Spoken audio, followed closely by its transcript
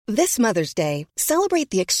This Mother's Day, celebrate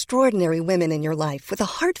the extraordinary women in your life with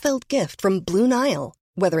a heartfelt gift from Blue Nile.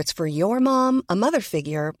 Whether it's for your mom, a mother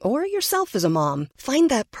figure, or yourself as a mom, find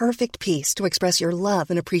that perfect piece to express your love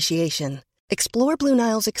and appreciation. Explore Blue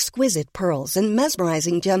Nile's exquisite pearls and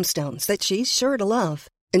mesmerizing gemstones that she's sure to love.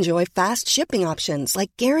 Enjoy fast shipping options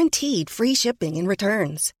like guaranteed free shipping and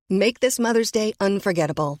returns. Make this Mother's Day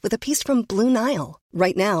unforgettable with a piece from Blue Nile.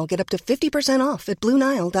 Right now, get up to 50% off at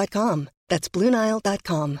BlueNile.com. That's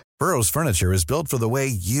BlueNile.com. Burrow's furniture is built for the way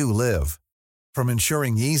you live. From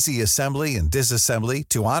ensuring easy assembly and disassembly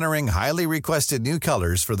to honoring highly requested new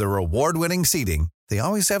colors for their award-winning seating, they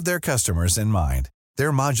always have their customers in mind.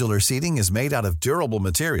 Their modular seating is made out of durable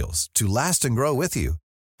materials to last and grow with you.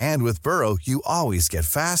 And with Burrow, you always get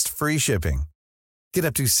fast, free shipping. Get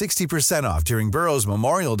up to 60% off during Burrow's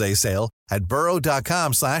Memorial Day sale at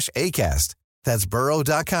burrow.com/ACAST. That's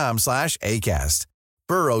burrow.com/ACAST.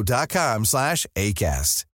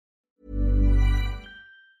 burrow.com/ACAST.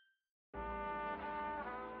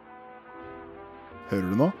 Hører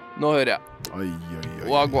du nå? Nå hører jeg. Oi.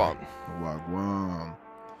 Wagwan.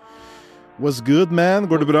 What's good, man?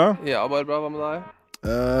 Går det bra? Ja, bare bra. Hva med deg?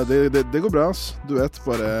 Det går bra, ass. Du vet,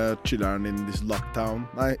 bare chiller'n in this lockdown.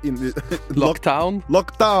 Nei, in this... Lockdown?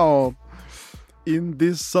 Lockdown! In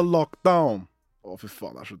this lockdown. Å, fy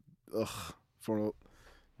faen, det er så... for noe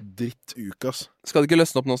drittuke, ass. Skal det ikke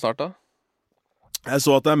løsne opp nå snart, da? Jeg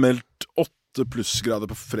så at det er meldt 8 plussgrader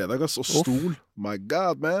på fredag, ass, og stol. My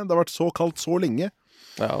god, man. Det har vært så kaldt så lenge.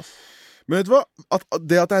 Ja, ass. Men vet du hva?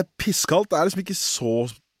 Det at det er pisskaldt, det er liksom ikke så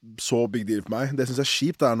big deal for meg. Det synes jeg er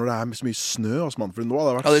kjipt, det er når det er så mye snø hos mannen. For nå har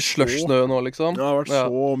det vært det er slush-snø nå, liksom. Ja, det har vært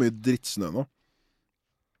så mye drittsnø nå.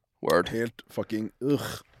 Word. Helt fucking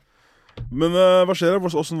Men hva skjer da?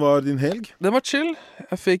 Hvordan var din helg? Det var chill.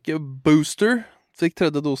 Jeg fikk booster. Fikk 3.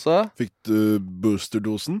 dose. Fikk du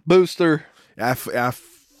boosterdosen? Booster. Jeg får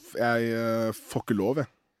ikke lov, jeg.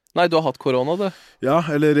 Nei, du har hatt korona, du. Ja,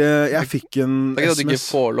 eller jeg fikk en det er ikke at du ikke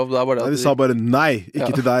får lov, det er bare det at de sa bare nei,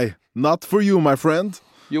 ikke til deg. Not for you, my friend.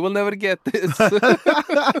 You will never get this.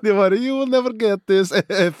 De bare, you will never get this.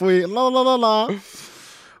 La la la la.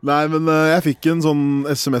 Nei, men jeg fikk en sånn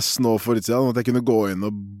SMS nå for litt siden, at jeg kunne gå inn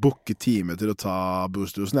og booke time til å ta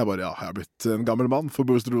boosterdosen. Jeg bare, jeg har blitt en gammel mann for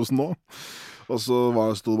boosterdosen nå. Og så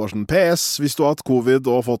stod det bare sånn, PS, hvis du har hatt covid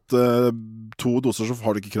og fått 2 doser, så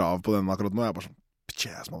har du ikke krav på den akkurat nå. Jeg bare sånn,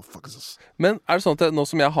 bitch-ass, motherfuckers. Men er det sånn at nå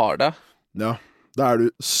som jeg har det? Ja, da er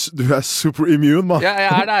du er super immune, man. Ja,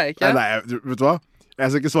 jeg er det, ikke? Nei, vet du hva? Jeg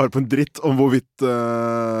skal ikke svare på en dritt om hvorvidt du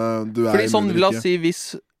er fordi sånn, immune la oss si,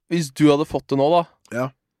 hvis du hadde fått det nå da, ja.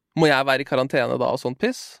 Må jeg være i karantene da og sånn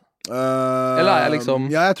piss? Eller er jeg liksom...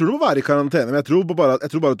 Ja, jeg tror du må være i karantene, men jeg tror bare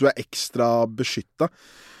at du er ekstra beskyttet.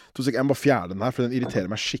 Jeg må bare fjerne den her, for den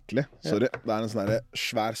irriterer meg skikkelig. Sorry, det er en sånn her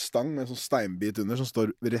svær stang med en sånn steinbit under som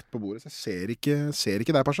står rett på bordet. Så jeg ser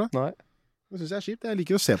ikke deg, Pasha. Nei. Det synes jeg er kjipt. Jeg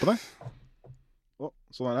liker å se på deg.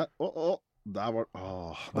 Sånn er det. Der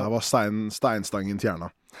var steinstangen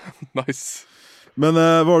fjernet. Nice. Men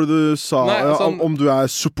hva var det du sa? Nei, sånn... om du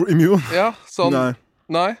er super immune? Ja, sånn...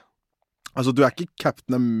 Nei. Altså, du er ikke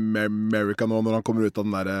Captain America nå når han kommer ut av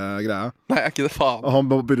den der greia? Nei, jeg er ikke det, faen. Han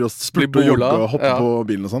begynner å spurte og jogge og hoppe på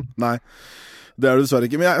bilen og sånn. Nei, det er du dessverre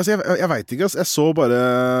ikke. Men jeg vet ikke, jeg så bare...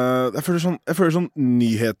 Jeg føler sånn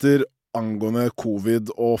nyheter angående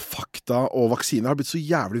covid og fakta og vaksiner har blitt så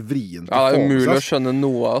jævlig vrient. Ja, det er umulig å skjønne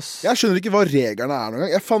noe, ass. Jeg skjønner ikke hva reglene er noen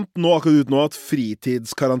gang. Jeg fant akkurat ut nå at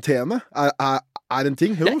fritidskarantene er en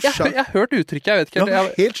ting. Jeg har hørt uttrykket, jeg vet ikke. Ja,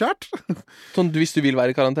 helt skjært. Sånn, hvis du vil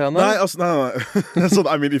være i karantene? Nei, altså, nei.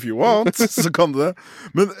 Sånn, I mean, if you want, så kan du det.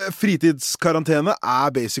 Men fritidskarantene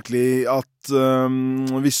er basically at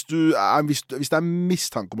hvis det er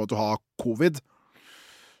mistanke om at du har covid,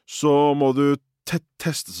 så må du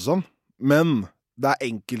testes og sånn. Men det er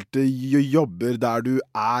enkelte jobber der du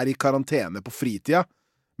er i karantene på fritida,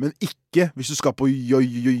 men ikke hvis du skal på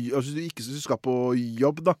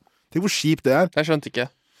jobb, da. Tenk hvor kjipt det er. Jeg skjønte ikke.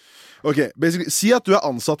 Ok, basically, si at du er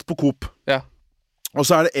ansatt på Coop. Ja. Og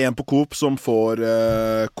så er det en på Coop som får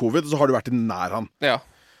covid, og så har du vært i nær han. Ja.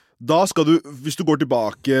 Da skal du, hvis du går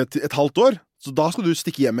tilbake til et halvt år, så da skal du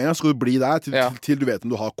stikke hjem igjen, skal du bli der til du vet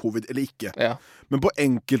om du har covid eller ikke. Ja. Men på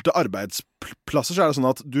enkelte arbeidsplasser så er det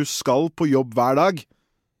sånn at du skal på jobb hver dag.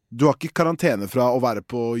 Du har ikke karantene fra å være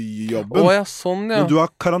på jobben. Ja, sånn, ja. Men du har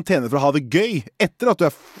karantene fra å ha det gøy etter at du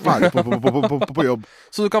er ferdig på jobb.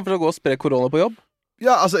 Så du kan få gå og spre korona på jobb?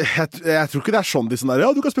 Ja, altså, jeg tror ikke det er sånn de sånn der,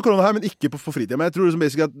 ja, du kan spre korona her, men ikke på fritid. Men jeg tror liksom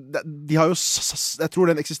basic at de har jo, jeg tror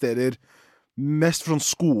den eksisterer mest for sånn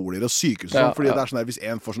skoler og sykehus, fordi det er sånn der, hvis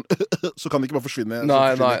en får sånn, så kan det ikke bare forsvinne,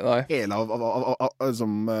 nei. hele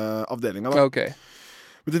avdelingen da. Okay.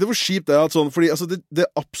 Men det hvor kjipt det at sånn, fordi altså, det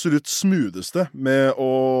absolutt smootheste med å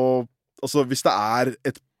altså, hvis det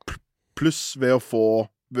et pluss ved å på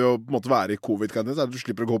en måte være i covid-karantene, så det at du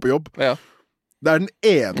slipper å gå på jobb. Ja. Det den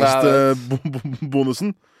eneste bonusen.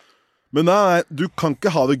 Men nei, du kan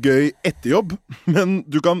ikke ha det gøy etter jobb, men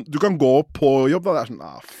du kan gå på jobb. Da. Det sånn,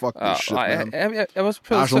 fuck this shit, man.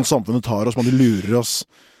 Det sånn samfunnet tar oss, man de lurer oss.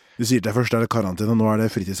 De sier til deg først det karantene, nå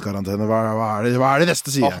det fritidskarantene. Hva det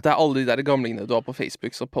neste sier? Det alle de der gamlingene du har på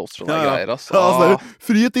Facebook som poster sånne greier. Altså. Ja, så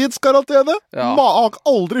fritidskarantene! Man har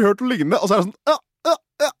aldri hørt noe lignende. Og så det sånn,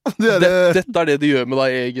 Dette det de gjør med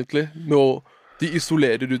deg egentlig. Nå, de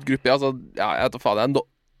isolerer ut grupper. Altså, jeg vet da faen,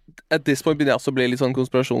 at this point begynner jeg også å bli litt sånn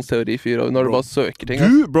konspirasjonsteori-fyr, når du bare søker ting.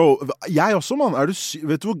 Du, bro, jeg også, mann.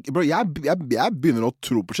 Vet du, bro, jeg begynner å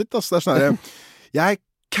tro på shit, ass. Det sånn her, jeg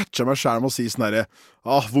catcher meg selv med å si sånn her,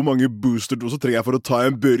 hvor mange boosterdoser trenger jeg for å ta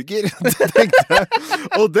en burger? Det tenkte jeg.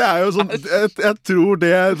 Og det jo sånn, jeg tror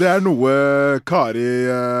det noe Kari,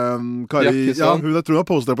 ja, hun jeg tror hun har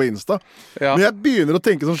postet det på Insta. Ja. Men jeg begynner å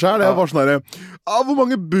tenke sånn selv. Jeg var sånn her, hvor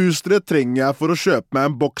mange boostere trenger jeg for å kjøpe meg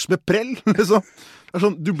en boks med prell? Liksom. Det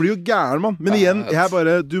sånn, du blir jo gæren, mann. Men igjen,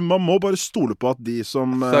 man må bare stole på at de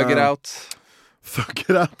som Thug it out. Thug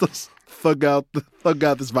it out, ass. Thug out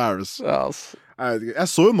this virus. Ja, ass. Jeg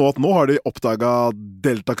så jo nå at nå har de oppdaget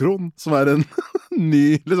Deltakron, som en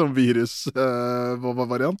ny liksom,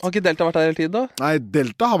 virusvariant. Har ikke Delta vært der hele tiden, da? Nei,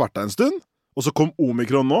 Delta har vært der en stund. Og så kom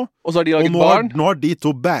Omikron nå. Og så har de laget barn. Nå har de to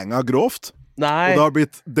banga grovt. Nei. Og det har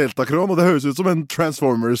blitt Deltakron, og det høres ut som en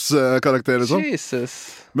Transformers-karakter. Liksom. Jesus.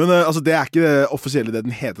 Men altså, det ikke det offisielle det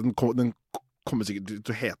den heter. Den kommer sikkert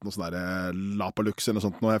til å hete noe sånn der Lapalux eller noe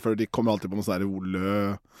sånt. Jeg føler de kommer alltid på noe sånn der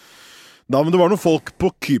Ole... Men det var noen folk på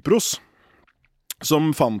Kypros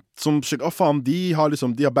som faen, de har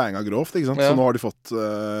banga grovt, ikke sant? Ja. Så nå har de fått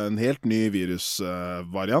en helt ny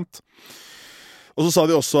virusvariant. Og så sa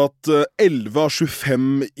de også at 11 av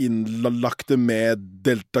 25 innlagte med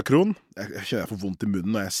Deltakron, jeg kjenner jeg får vondt i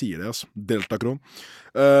munnen når jeg sier det, altså. Deltakron,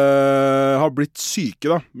 har blitt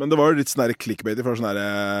syke da, men det var jo litt sånn der clickbaity, for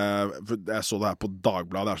jeg så det her på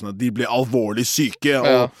Dagbladet, det sånn at de ble alvorlig syke,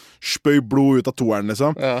 og spøy blod ut av toeren,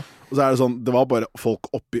 liksom. Ja. Og så det sånn, det var bare folk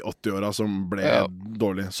oppe i 80-åra som ble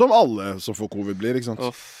dårlig, som alle som får covid blir, ikke sant?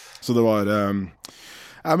 Så det var...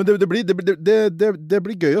 Ja, men det blir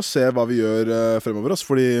gøy å se hva vi gjør fremover, altså,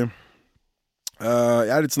 fordi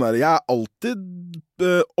jeg litt sånn her, jeg alltid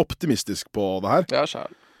optimistisk på det her. Ja,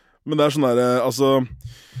 selv. Men det sånn her, altså,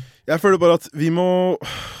 jeg føler bare at vi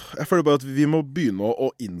må begynne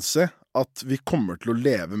å innse at vi kommer til å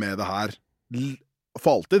leve med det her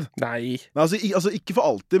for alltid. Nei. Altså, ikke for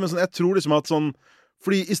alltid, men sånn, jeg tror liksom at sånn,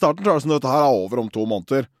 fordi i starten så det sånn, dette her over om 2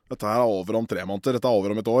 måneder, dette her over om 3 måneder, dette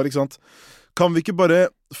over om 1 år, ikke sant? Kan vi ikke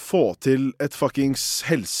bare få til et fuckings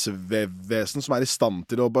helsevesen som i stand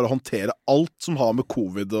til å bare håndtere alt som har med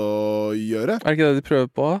covid å gjøre? Det ikke det de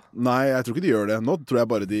prøver på? Nei, jeg tror ikke de gjør det. Nå tror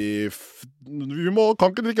jeg bare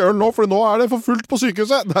kan ikke drikke øl nå, for nå det for fullt på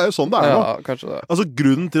sykehuset. Det jo sånn det nå. Ja, kanskje det. Altså,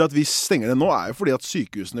 grunnen til at vi stenger det nå jo fordi at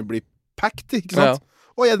sykehusene blir packed, ikke sant? Ja.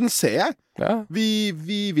 Og den ser jeg. Ja. Vi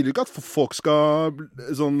vil jo ikke at folk skal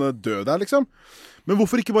sånn dø der, liksom. Men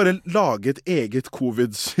hvorfor ikke bare lage et eget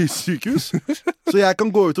covid-sykehus? Så jeg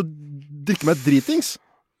kan gå ut og drikke meg dritings.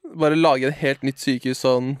 Bare lage et helt nytt sykehus,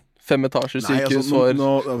 sånn 5 etasjer sykehus for...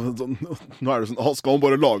 Nå det sånn, skal man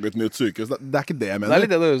bare lage et nytt sykehus? Det ikke det jeg mener. Det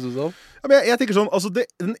litt det høres ut som. Ja, men jeg tenker sånn, altså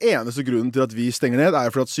den eneste grunnen til at vi stenger ned,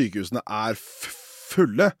 for at sykehusene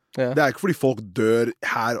fulle. Ja. Det ikke fordi folk dør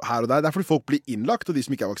her og der. Det fordi folk blir innlagt, og de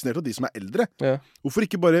som ikke vaksinert, og de som eldre. Ja. Hvorfor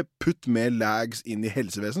ikke bare putt mer lags inn i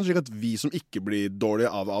helsevesenet, slik at vi som ikke blir dårlige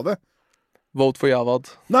av det? Vote for Javad.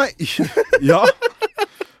 Nei, ja.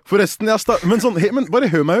 Forresten, men bare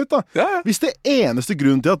hør meg ut da. Ja. Hvis det eneste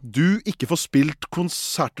grunnen til at du ikke får spilt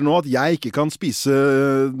konserter nå, at jeg ikke kan spise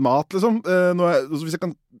mat, liksom, hvis jeg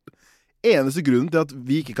kan... Eneste grunnen til at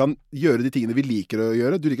vi ikke kan gjøre de tingene vi liker å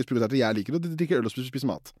gjøre. Du liker å spille konserter, jeg liker det, og du drikker øl og spiser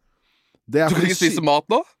mat. Du kan ikke spise mat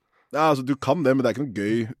nå? Ja, altså du kan det, men det ikke noe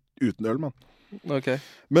gøy uten øl, man. Ok.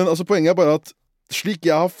 Men altså poenget bare at slik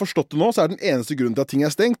jeg har forstått det nå, så den eneste grunnen til at ting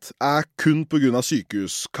stengt, kun på grunn av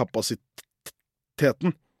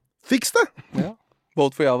sykehuskapasiteten. Fiks det! Ja,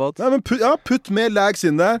 vote for Javad. Ja, men putt mer lags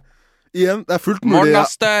inn der. Igjen, det fullt mulig. Morna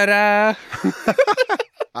Støre!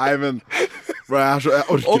 Nei, men jeg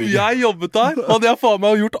orker ikke. Om jeg jobbet der, hadde jeg faen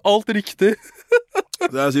meg gjort alt riktig.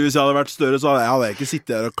 Hvis jeg hadde vært større, så hadde jeg ikke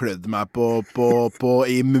sittet her og klødd meg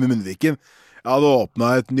i Munnviken. Jeg hadde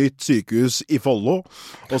åpnet et nytt sykehus i Follo,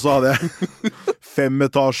 og så hadde jeg 5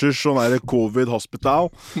 etasjers sånn der covid-hospital.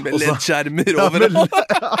 Med ledskjermer overalt.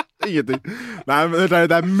 Ingenting. Nei, men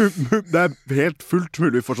det er helt fullt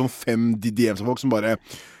mulig for sånn 5 DMs av folk som bare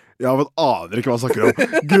ja, men aner ikke hva jeg snakker om.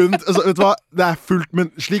 Altså, vet du hva? Det er fullt, men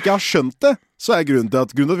slik jeg har skjønt det, så er grunnen til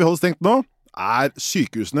at vi holder stengt nå, er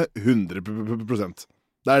sykehusene 100%.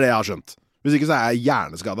 Det er det jeg har skjønt. Hvis ikke så er jeg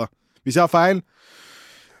hjerneskadet. Hvis jeg har feil,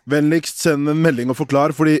 vennligst send en melding og forklar,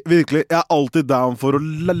 fordi virkelig, jeg er alltid down for å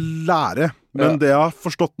lære. Men det jeg har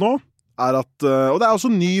forstått nå, er at, og det er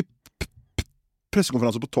også en ny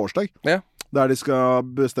pressekonferanse på torsdag, der de skal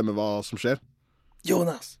bestemme hva som skjer.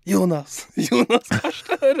 Jonas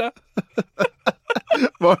Karstøre.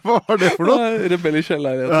 Hva var det for noe? Rebell i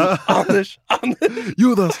kjellerigheten. Anders.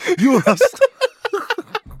 Jonas.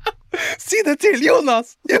 Si det til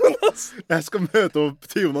Jonas. Jeg skal møte opp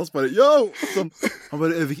til Jonas bare, yo! Sånn, han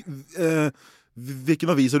bare,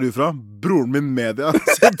 hvilken avis er du fra? Broren min Media.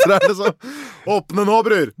 Sitter der liksom. Åpne nå,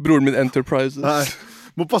 bror. Broren min Enterprises. Nei.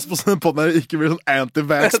 Må passe på sånn podden her ikke blir sånn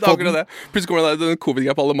anti-vax podden. Det er akkurat det. Plutselig kommer det den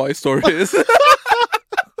covid-greia på alle My Stories.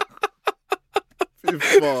 Fy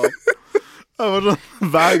faen. Det var sånn,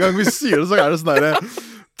 hver gang vi sier det, så er det sånn der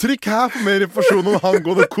trykk her for mer informasjon om han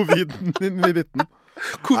går med covid-19.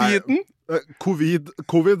 Covid.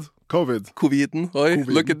 Oi,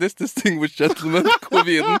 look at this distinguished gentleman.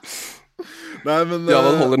 Coviden. Nei, men Ja,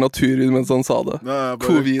 man holder naturen mens han sa det.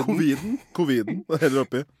 Coviden. Det heller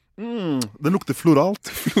oppi. Den lukter floralt.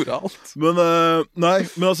 Men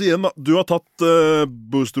men altså igjen da, du har tatt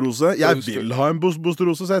boosterose. Jeg vil ha en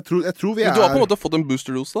boosterose, så jeg tror vi er... Men du har på en måte fått en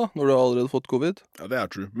boosterose da, når du har allerede fått covid. Ja, det er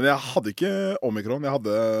true. Men jeg hadde ikke Omikron, jeg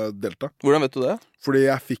hadde Delta. Hvordan vet du det? Fordi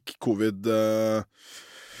jeg fikk covid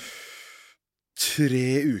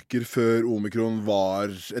 3 uker før Omikron var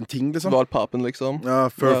en ting, liksom. Var papen, liksom. Ja,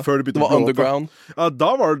 før det begynte å bli underground. Ja,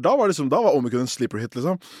 da var Omikron en sleeper hit,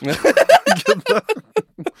 liksom.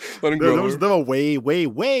 Det var way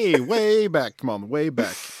back, man. Way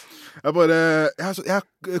back. Jeg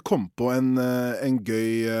kom på en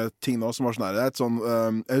gøy ting nå som var sånn her. Jeg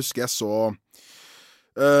husker jeg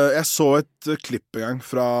så et klipp en gang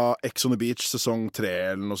fra Ex on the Beach sesong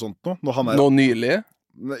 3 eller noe sånt nå nylig?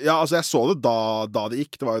 Ja, altså jeg så det da det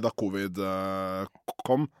gikk. Det var jo da covid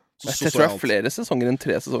kom. Jeg tror det er flere sesonger enn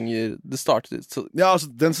 3 sesonger. Det startet ja, altså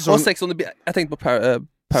den sesongen. Og Sex on the Beach. Jeg tenkte på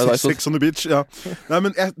Paradise. Sex on the Beach, ja. Nei,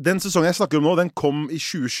 men den sesongen jeg snakker om nå, den kom i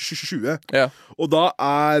 2020. Ja. Og da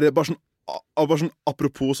er bare sånn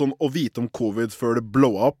apropos sånn å vite om covid før det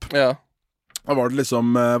blow up. Ja. Da var det liksom,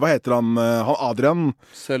 hva heter han Adrian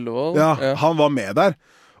Selvold. Ja, han var med der.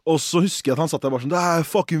 Og så husker jeg at han satt der bare sånn, det er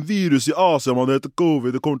fucking virus i Asia, man, det heter covid,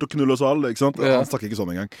 det kommer til å knulle oss alle, ikke sant? Ja. Han snakker ikke sånn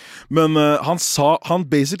engang. Men han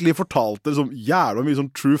basically fortalte liksom jævla mye sånn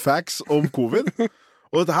true facts om covid.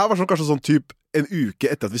 Og dette her var kanskje sånn typ en uke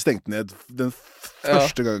etter at vi stengte ned den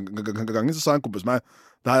første gangen, så sa en kompis meg,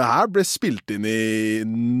 det her ble spilt inn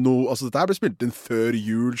dette her ble spilt inn før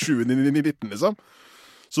jul 2019, liksom.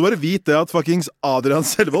 Så bare vit det at fuckings Adrian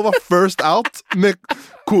Selvold var first out med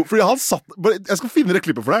fordi han satt jeg skal finne det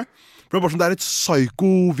klippet for deg. For det er bare sånn, det er et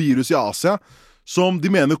psyko-virus i Asia som de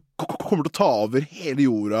mener kommer til å ta over hele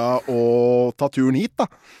jorda og ta turen hit, da.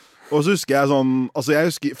 Og så husker jeg sånn, altså jeg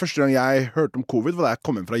husker første gang jeg hørte om covid var da jeg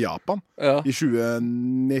kom inn fra Japan i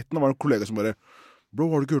 2019. Det var en kollega som bare, bro,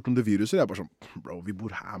 har du ikke hørt om det viruset? Jeg bare sånn, bro, vi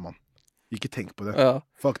bor her, man. Ikke tenk på det. Ja.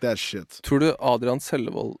 Fuck that shit. Tror du Adrian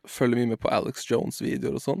Selvold følger mye med på Alex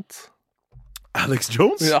Jones-videoer og sånt? Alex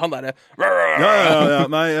Jones? Ja, han der Ja.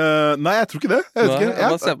 Nei, jeg tror ikke det. Jeg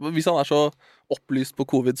vet ikke. Hvis han er så opplyst på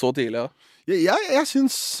covid så tidlig, Jeg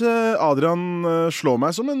synes Adrian slår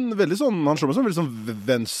meg som en veldig sånn, han slår meg som en veldig sånn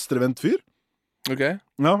venstrevendt fyr. Ok.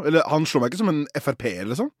 Ja, eller han slår meg ikke som en FRP,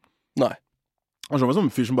 liksom. Nei. Han slår meg som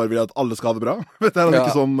en fyr som bare vil at alle skal ha det bra. Vet du, han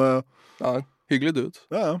ikke sånn... Ja, hyggelig dude.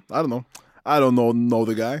 Ja, I don't know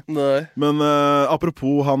the guy. Nei. Men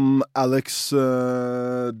apropos han Alex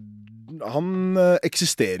han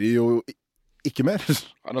eksisterer jo ikke mer.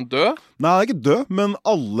 Er han død? Nei, han er ikke død, men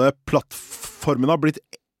alle plattformene har blitt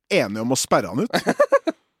enige om å sperre han ut.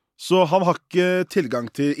 Så han har ikke tilgang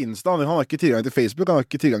til Insta, han har ikke tilgang til Facebook, han har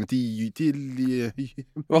ikke tilgang til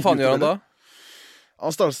Hva faen gjør han da? Han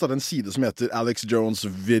startet en side som heter Alex Jones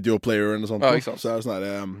Video Player eller noe sånt. Ja, ikke sant. Så er det sånn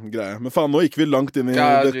her greie. Men faen, nå gikk vi langt inn i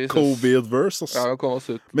the COVID-verse. Ja, kom oss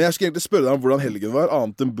ut. Men jeg skulle egentlig spørre deg om hvordan helgen var,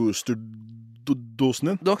 annet enn booster-dosen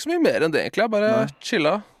din. Det var ikke så mye mer enn det egentlig. Jeg bare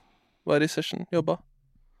chilla. Var i session, jobba.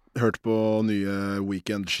 Hørt på nye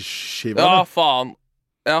weekend-skiver? Ja, faen.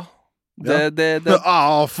 Ja.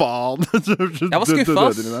 Faen. Jeg var skuffa,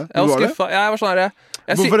 ass. Jeg var sånn her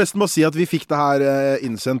må forresten bare si at vi fikk det her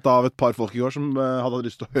innsendt av et par folk i går som hadde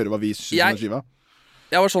lyst til å høre hva vi synes om skiva.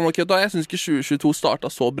 Jeg var sånn, ok, da jeg synes ikke 2022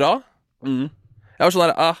 startet så bra. Jeg var sånn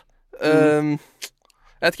her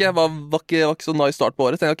Jeg vet ikke, var ikke så nice start på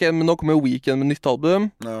året. Tenkte, ok, men nå kommer jo Weekend med nytt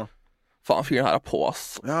album. Ja. Faen, fyren her er på,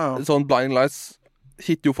 ass. Ja. Sånn Blinding Lights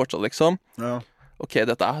hitter jo fortsatt, liksom. Ja. Ok,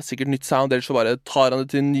 dette er sikkert nytt sound, ellers så bare tar han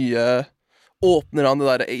det til nye. Åpner han det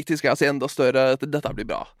der 80's enda større. Dette blir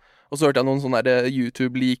bra. Og så hørte jeg noen sånne der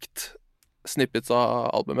YouTube-leaked snippets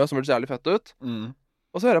av albumet, som hørtes jævlig fett ut.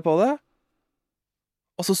 Og så hører jeg på det,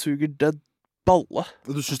 og så suger det balle.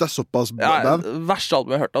 Du synes det er såpass bad? Verste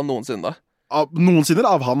albumet jeg har hørt av noensinne. Noensinne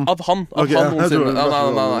eller av han? Av han noensinne.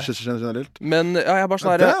 Nei. Generelt. Men ja, jeg bare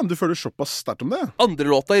sånn her... Damn, du føler såpass sterkt om det? Andre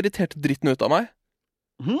låta irriterte dritten ut av meg.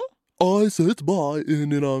 I set by in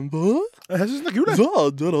an anbar. Jeg synes den er kul, det. Hva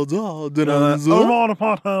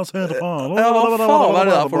faen er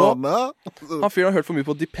det der for noe? Han fyren har hørt for mye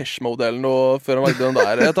på Depeche-modellen før han lagde den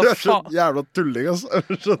der. Det er så jævla tulling, altså.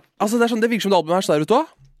 Altså, det er sånn, det virker som det albumet her, så der, vet du hva?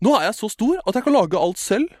 Nå er jeg så stor at jeg kan lage alt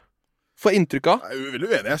selv. Får inntrykk av. Jeg er veldig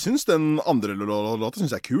uenig. Jeg synes den andre låta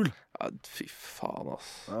synes jeg er kul. Ja, fy faen, ass.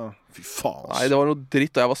 Ja, fy faen, ass. Nei, det var noe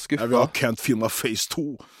dritt, og jeg var skuffet. Jeg vil ha Can't Feel My Face 2.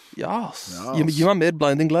 Ja, ass. Gi meg mer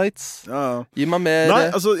Blinding Lights. Ja. Gi meg mer... Nei,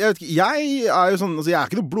 altså, jeg vet ikke. Jeg er jo sånn, altså, jeg er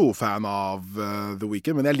ikke noe blodfan av The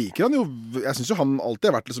Weeknd, men jeg liker han jo. Jeg synes jo han alltid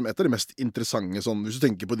har vært liksom et av de mest interessante, sånn, hvis du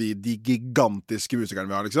tenker på de gigantiske musikerne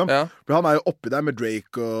vi har, liksom. Ja. For han er jo oppi der med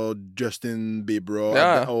Drake og Justin Bieber og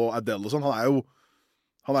Adele og sånn.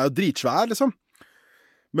 Han er jo dritsvær, liksom.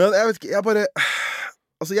 Men jeg vet ikke, jeg bare...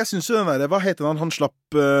 Altså, jeg synes jo den der... Hva heter han slapp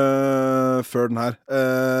før den her?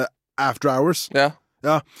 After Hours. Ja.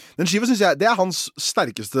 Ja, den skiva synes jeg... Det er hans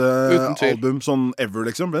sterkeste album, sånn ever,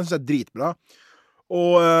 liksom. Den synes jeg er dritbra.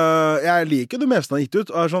 Og jeg liker det meste han har gitt ut.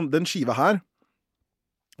 Og sånn, den skiva her...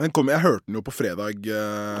 Jeg hørte den jo på fredag,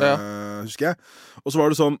 husker jeg. Og så var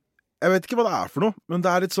det sånn... Jeg vet ikke hva det er for noe, men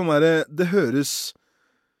det er litt sånn der... Det høres...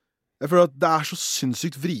 Jeg føler at det er så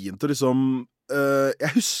sinnssykt vrient og liksom... jeg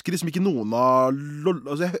husker liksom ikke noen av...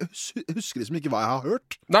 Altså, jeg husker liksom ikke hva jeg har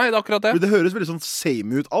hørt. Nei, det er akkurat det. For det høres veldig sånn same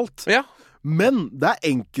ut alt. Ja. Men det er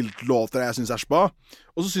enkeltlåter jeg synes er spa.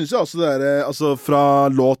 Og så synes jeg også det der... Altså, fra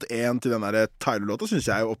låt 1 til den der Tyler-låta synes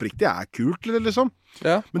jeg oppriktig er kult, liksom.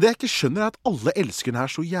 Ja. Men det jeg ikke skjønner er at alle elsker den her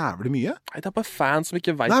så jævlig mye. Nei, det er bare fans som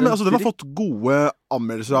ikke vet... Nei, men altså, den har fått gode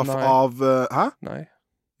anmeldelser av... Hæ? Nei.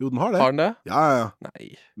 Jo, den har det. Har den det? Ja.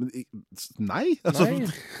 Nei. Men, nei? Altså, Nei.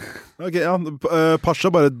 Ok, ja, Pasha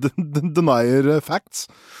bare denier facts.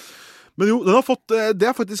 Men jo, den har fått... det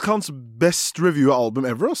er faktisk hans best review-album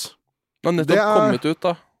ever, altså. Den har nettopp kommet ut,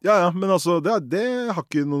 da. Ja, men altså, det har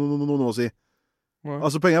ikke noe å si. Nei.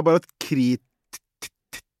 Altså, poenget er bare at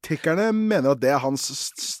kritikerne mener at det er hans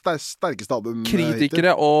sterkeste album.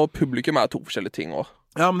 Kritikere og publikum er to forskjellige ting også.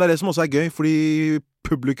 Ja, men det er det som også er gøy, fordi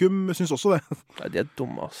publikum synes også det. Nei, de er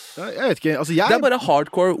dumme, ass. Jeg vet ikke, altså Det er bare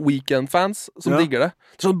hardcore Weekend-fans som digger det.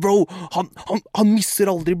 Det er sånn, bro, han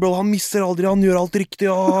misser aldri, bro. Han misser aldri, han gjør alt riktig,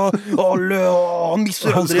 han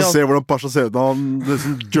misser aldri. Han skal se hvordan Pasha ser ut når han det er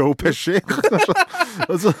sånn Joe Pesci.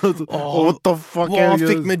 What the fuck? Han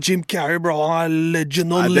fikk med Jim Carrey, bro. Han er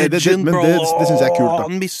legend og legend, bro. Men det synes jeg er kult, da.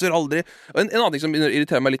 Han misser aldri. Og en annen ting som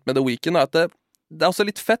irriterer meg litt med The Weeknd, er at det er også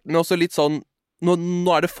litt fett, men også litt sånn, nå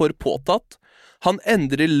er det for påtatt. Han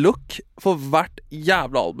endrer look for hvert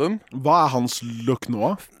jævla album. Hva er hans look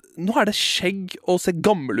nå? Nå er det skjegg og ser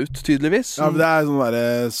gammel ut, tydeligvis. Ja, men det er sånn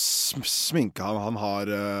der sminke han har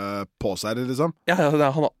på seg, liksom. Ja,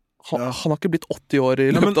 han har ikke blitt 80 år i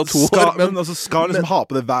løpet av 2 år. Men altså, skal han liksom ha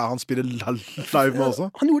på det hver han spiller live med også?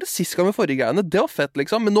 Han gjorde det sist gang med forrige greiene. Det var fett,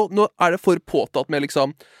 liksom. Men nå er det for påtatt med,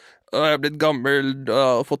 liksom... Jeg er blitt gammel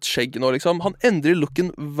og fått skjegg nå, liksom. Han endrer looken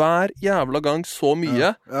hver jævla gang så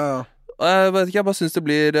mye. Ja. Jeg vet ikke, jeg bare synes det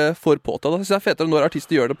blir for påtatt. Jeg synes det er fetere når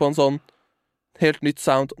artister gjør det på en sånn helt nytt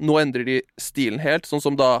sound. Nå endrer de stilen helt, sånn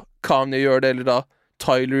som da Kanye gjør det, eller da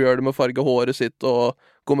Tyler gjør det med å farge håret sitt og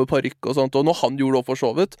gå med parykk og sånt. Og nå han gjorde det også for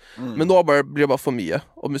så vidt. Men nå blir det bare for mye,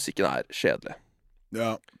 og musikken er kjedelig.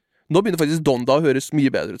 Ja. Nå begynner faktisk Donda å høres mye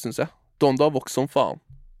bedre ut, synes jeg. Donda vokser som faen.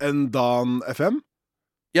 Enn Dan FM?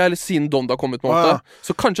 Ja, eller siden Donda kom ut på en måte.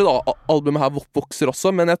 Så kanskje da albumet her vokser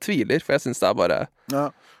også, men jeg tviler, for jeg synes det er bare... Ja,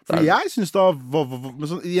 for jeg synes da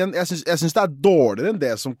jeg synes det er dårligere enn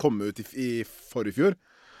det som kom ut i forrige fjor.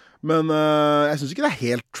 Men jeg synes ikke det er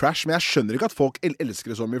helt trash, men jeg skjønner ikke at folk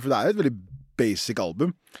elsker det så mye, for det er et veldig basic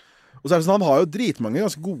album. Og så er det sånn, han har jo dritmange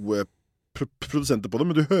ganske gode produsenter på det,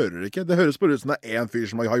 men du hører det ikke. Det høres bare ut som det er en fyr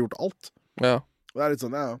som har gjort alt. Ja. Og det er litt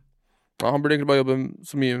sånn, ja. Ja, han burde egentlig bare jobbe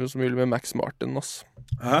så mye som mulig med Max Martin, ass.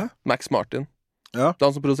 Hæ? Max Martin. Ja. Det er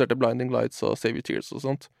han som produserte Blinding Lights og Save Your Tears og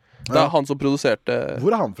sånt. Det er han som produserte...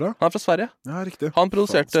 Hvor er han fra? Han er fra Sverige. Ja, riktig. Han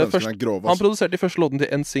produserte, han produserte de første låten til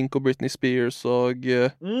NSYNC og Britney Spears og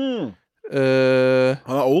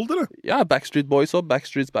Han old, eller? Ja, Backstreet Boys og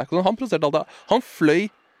Backstreet's Back. Han produserte alt det. Han fløy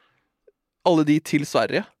alle de til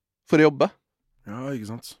Sverige for å jobbe. Ja, ikke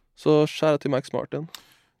sant. Så skjæra til Max Martin.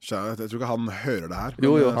 Jeg tror ikke han hører det her.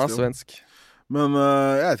 Jo, han er svensk. Men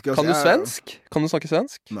jeg vet ikke. Kan du svensk? Kan du snakke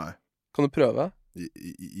svensk? Nei. Kan du prøve?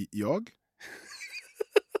 Jag?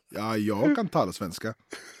 Ja, jag kan tale svenska.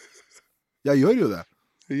 Jeg gjør jo det.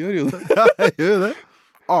 Du gjør jo det. Ja, jeg gjør jo det.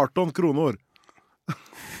 18 kroner.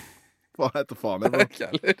 Hva heter faen jeg? Ikke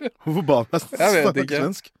heller. Hvorfor ba han Jeg vet snakke ikke.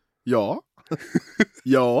 svensk? Ja.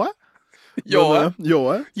 Ja. Ja.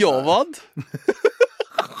 Jovad.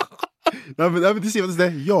 Nei, men de sier faktisk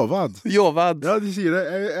det. Jovad. Jovad. Ja, de sier det.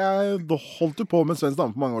 Jeg holdt jo på med en svensk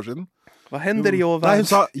dame for mange år siden. Hva hender, Jovad? Nei, hun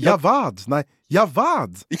sa javad. Nei,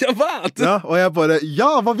 javad. Jovad. Ja, og jeg bare,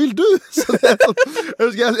 ja, hva vil du? Så det,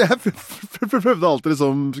 jeg prøvde alltid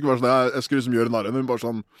liksom, jeg skulle liksom gjøre narren, hun bare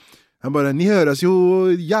sånn, han bare, ni høres jo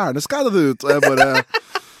hjerneskadet ut, og jeg bare,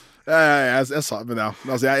 jeg sa, men ja,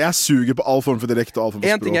 altså jeg suger på all form for direkt og all form for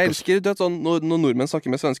språk. En ting jeg elsker, du vet sånn, når nordmenn snakker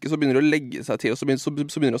med svenske, så begynner de å legge seg til, og så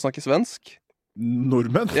begynner de å snakke svensk.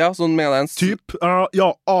 Nordmenn? Ja, sånn mener jeg en... Typ,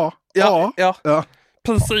 ja.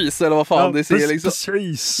 Precis, eller hva faen de sier, liksom.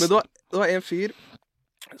 Precis. Men det var en fyr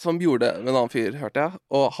som gjorde det med en annen fyr, hørte jeg.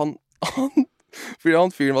 Og han fordi han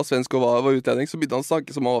fyren var svensk og var utlending, så begynte han å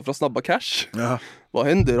snakke som han var fra Snabba Cash. Ja. Hva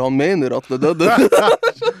hender? Han mener at det døde.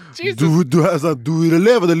 Du ville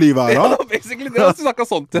leve det livet her, Ja, da? basically, det han snakket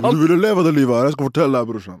sånn til han. Du ville leve det livet her, jeg skal fortelle deg,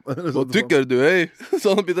 brorsan. Hva tykker du, øy?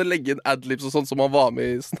 Så han begynte å legge inn adlibs og sånn som han var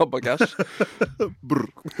med i Snabba Cash.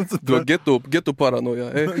 Du har ghetto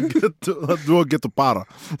paranoia, øy. Du har ghetto para.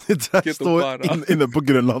 Det står inne på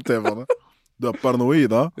Grønland TV-ene. Du er paranoid,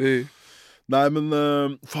 da. Nei, men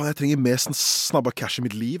faen, jeg trenger mer Snabba Cash i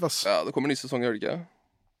mitt liv, ass. Ja, det kommer ny sesong, gjør det ikke?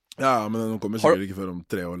 Ja, men den kommer sikkert ikke før om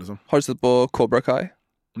 3 år, liksom. Har du sett på Cobra Kai?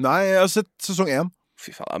 Nei, jeg har sett sesong 1.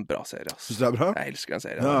 Fy faen, det er en bra serie, ass. Synes du det er bra? Jeg elsker den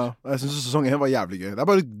serien. Ja, jeg synes sesong 1 var jævlig gøy. Det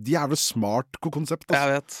er bare et jævlig smart konsept, ass. Jeg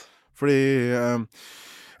vet. Fordi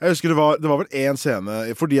jeg husker det var vel en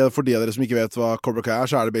scene for de av dere som ikke vet hva Cobra Kai er,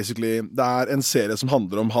 så er det basically det er en serie som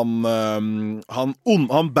handler om han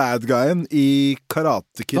bad guyen i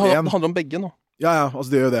Karate Kid 1. Det handler om begge nå. Ja, altså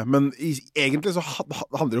det gjør jo det. Men egentlig så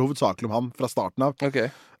handler det hovedsakelig om han fra starten av. Ok.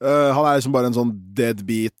 Han er liksom bare en sånn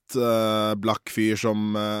deadbeat black fyr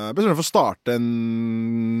som bestemmer for å starte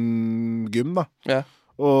en gym, da. Ja.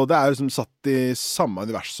 Og det er liksom satt i samme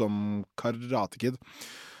univers som Karate Kid.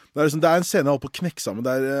 Det er en scene jeg holder på å knekke sammen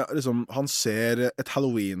der liksom, han ser et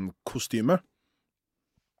Halloween-kostyme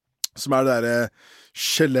som er det der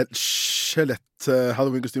skjelett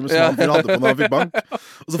Halloween-kostyme som han hadde på når han fikk bank.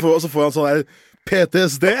 Og så får han sånn der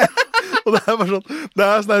PTSD. Og det er bare sånn, det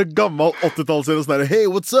er sånn der gammel 80-tallsserie sånn der, hey,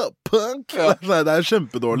 what's up, punk? Ja. Det er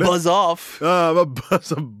kjempedårlig. Buzz off. Ja,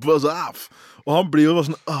 buzz off. Og han blir jo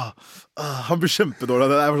bare sånn han blir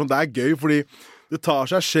kjempedårlig. Det er, sånn, det er gøy, fordi det tar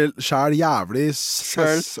seg selv jævlig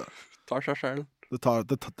Tar seg selv. Det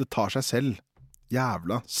tar seg selv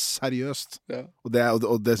jævla seriøst. Ja. Og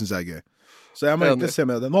det synes jeg er gøy. Så jeg må egentlig se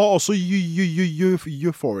med det. Nå har også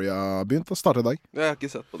Euphoria begynt å starte i dag. Jeg har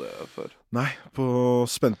ikke sett på det før. Nei,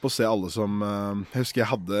 spent på å se alle som jeg husker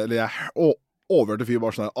jeg overhørte fyr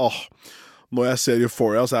bare sånn her, når jeg ser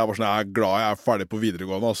Euphoria, så er jeg bare sånn, jeg er glad jeg er ferdig på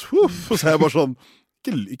videregående, altså. Og så er jeg bare sånn,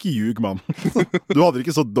 ikke ljug, mann. Du hadde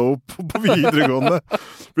ikke så dope på videregående.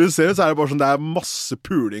 For du ser, så er det bare sånn, det er masse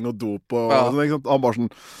puling og dop og sånn, ikke sant? Han bare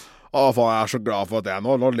sånn, faen, jeg er så glad for at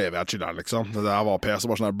nå lever jeg chiller'n, liksom. Det der var PS,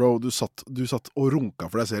 og bare sånn her, bro, du satt og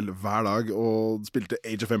runka for deg selv hver dag, og spilte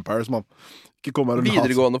Age of Empires, mann. Ikke kom her og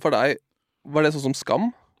videregående for deg, var det sånn som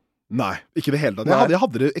Skam? Nei, ikke det hele tatt. Jeg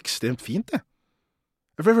hadde det ekstremt fint, jeg.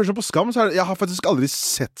 For jeg føler sånn på Skam, så jeg har faktisk aldri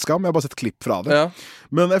sett Skam, jeg har bare sett klipp fra det. Ja.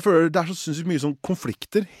 Men jeg føler det er så sinnssykt mye sånn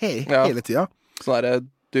konflikter hele tida. Sånn der,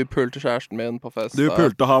 du pulte kjæresten min på fest. Du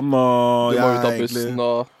pulte han, og du må ut av bussen,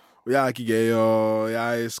 og jeg er ikke gay, og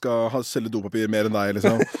jeg skal selge dopapir mer enn deg,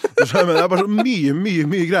 liksom. Men det er bare så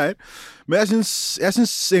mye greier. Men jeg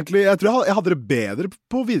syns egentlig, jeg tror jeg hadde det bedre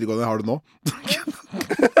på videregående enn jeg har det nå.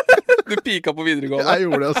 Du pika på videregående? Jeg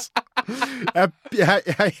gjorde det, altså.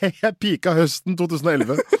 Jeg pika høsten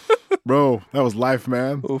 2011. Bro, that was life,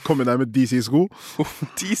 man. Kom inn der med DC-sko.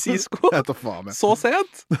 DC-sko? Så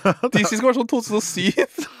sent? DC-sko var sånn 2007.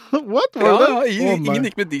 What? Var det? Ingen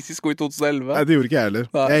gikk med DC-sko i 2011. Nei, det gjorde ikke jeg heller.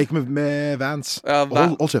 Jeg gikk med Vans.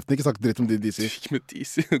 Hold kjeften, ikke sagt dritt om DC. Du gikk med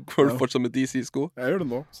DC? Går du fortsatt med DC-sko? Jeg gjør det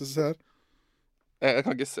nå, så se her. Jeg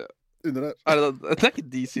kan ikke se. Under der. Det er ikke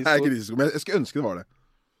DC-sko. Nei, ikke DC-sko, men jeg skulle ønske det var det.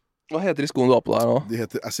 Hva heter de skoene du har på der nå? De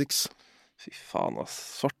heter Asics. Fy faen,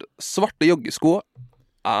 ass. Svarte joggesko.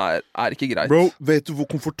 er ikke greit. Bro, vet du hvor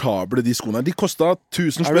komfortable de skoene er? De kostet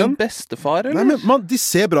 1000 Er du en spenn. bestefar, eller? Nei, men man, de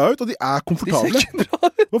ser bra ut, og de er De ser komfortable. ikke bra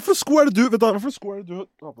ut. Hvorfor sko er det du, vet du, hvorfor sko er det du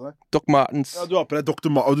har på deg? Doc Martens. Ja, du har på deg Dr.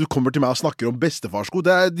 Og du kommer til meg og snakker om bestefarsko.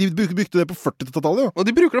 De brukte det på 40-tallet, jo. Og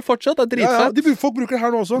de bruker det fortsatt, det er Ja, dritfett. folk bruker det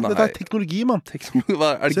her nå også. Nei. Dette er teknologi, mann.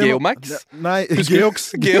 Hva, er det Se, Geomax? Nei, Husker du- Geox.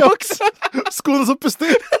 Geox? Skoene som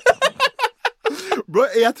puster. Bro,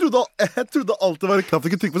 jeg trodde alltid var en knapp du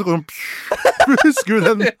kunne trykke på, så kom det sånn. Husker du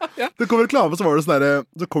den? Ja. Det kom reklame, så var det sånn der,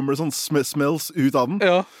 så kommer det sånn smells ut av den.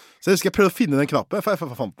 Ja, Så jeg husker jeg prøvde å finne den knappen, for jeg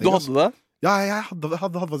fant den du ikke. hadde det? Ja, jeg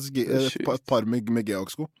hadde faktisk et par med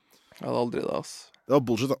Geox-sko. Jeg hadde aldri det, ass. Det var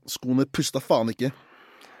bullshit, da. Skoene pusta faen ikke.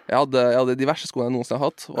 Jeg hadde de verste skoene jeg noensinne har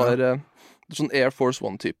hatt. Var sånn Air Force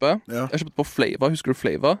One-type. Ja. Jeg kjøpte på Flava. Husker du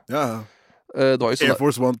Flava? Ja. Det var jo sånn, Air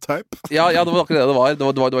Force One type. ja, det var akkurat det det var. Det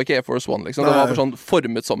var ikke Air Force One, liksom. Det Nei. var bare sånn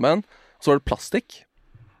formet som en. Så var det plastikk.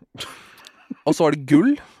 Og så var det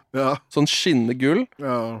gull. Ja. Sånn skinnende gull.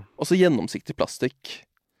 Ja. Og så gjennomsiktig plastikk.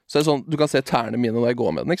 Så det er sånn, du kan se tærne mine når jeg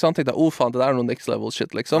går med den. Ikke sant? Tenkte jeg, faen, det der er noe next level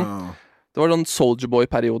shit, liksom. Ja. Det var sånn Soldier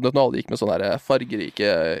Boy-perioden, når alle gikk med sånne der fargerike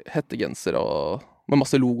hettegenser og med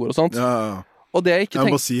masse logoer og sånt. Ja. Og det jeg ikke Jeg må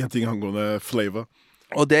tenkte bare si en ting angående flavor.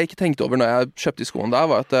 Og det jeg ikke tenkte over når jeg kjøpte de skoene der,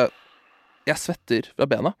 var at jeg svetter fra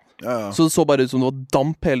bena. Ja. Så det så bare ut som det var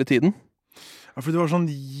damp hele tiden. Ja, fordi det var sånn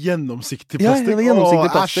gjennomsiktig Ja, plastikk. det var gjennomsiktig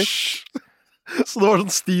Åh, plastikk. æsj. Så det var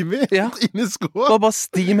sånn steamy Ja. inni Det skoa. var bare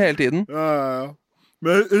steam hele tiden. Ja.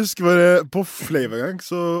 Men jeg husker bare på Flavor en gang,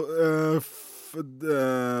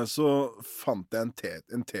 så fant jeg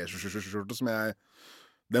en T-skjorte som jeg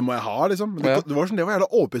det må jeg ha, liksom. Men Ja. det var jævla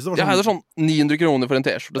overbevist. Jeg hadde sånn 900 kroner for en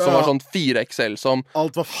T-skjorte som Ja. var sånn 4XL, som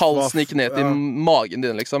Alt var halsen gikk ned til ja. magen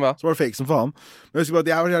din, liksom. Ja. Så var det fake som faen. Men jeg husker bare at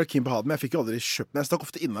jeg var jævla keen på å ha den, men jeg fikk jo aldri kjøpt den. Jeg stakk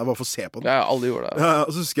ofte inne bare for å se på den. Ja, alle gjorde det. Ja,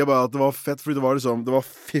 og så husker jeg bare at det var fett, fordi det var liksom Det var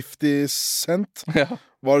 50 cent. Ja.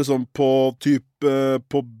 Var liksom på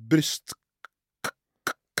på brystkassa.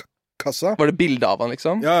 Var det bilde av han,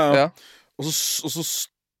 liksom? Ja. Ja. Og så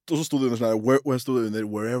sto det under sånn her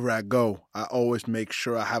Wherever I go, I always make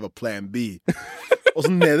sure I have a plan B. Og så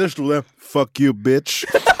nederst sto det 'Fuck you, bitch'.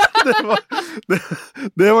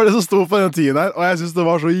 Det var det som sto på den tiden her, og jeg syntes det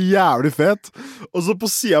var så jævlig fet. Og så på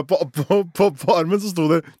sida på armen så sto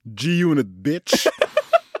det 'G-Unit, bitch'.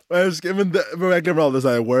 Og jeg husker, men jeg glemmer aldri å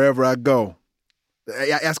si 'Wherever I go'.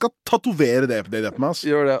 Jeg skal tatovere det på meg, ass.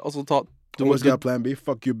 Gjør det, og så ta Du må ha plan B.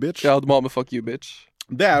 Fuck you, bitch. Ja, du må ha med 'fuck you, bitch'.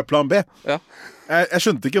 Det er plan B. Ja. Jeg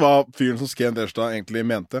skjønte ikke hva fyren som skrev Derstad egentlig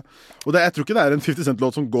mente. Og jeg tror ikke det er en 50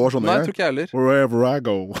 Cent-låt som går sånn Nei, jeg engang. tror ikke jeg heller. Wherever I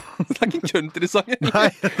go. Det er ikke en countrysang. Nei.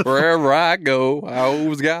 Wherever I go, I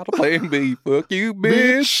always got a plan B. Fuck you,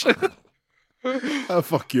 bitch.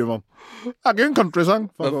 Fuck you, mann. Det er ikke en countrysang.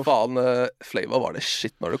 Fuck Men off. faen, Flava var det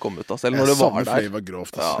shit når det kom ut, altså. Eller Jeg når det var savner der. Flavor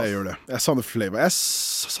grovt. Ja. Jeg gjør det. Jeg savner Flavor. Jeg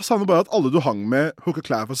savner bare at alle du hang med, hooker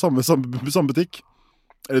klær fra samme butikk.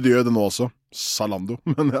 Eller du gjør det nå også. Zalando.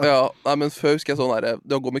 Men ja. Ja, nei, men før husker jeg sånn der,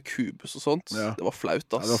 det å gå med kubus og sånt. Ja. Det var flaut,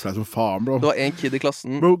 Ja, ass. det var flaut som faen, bro. Det var en kid i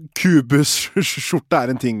klassen. Bro, Kubus-skjorte er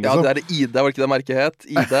en ting, Ja, liksom. det er ID, var det ikke det merket het?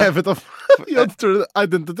 ID. Jeg vet da ja, tror du det?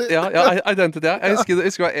 Identity? Ja, Identity, ja. Jeg husker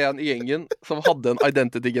det var en i gjengen som hadde en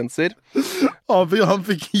Identity-genser. Han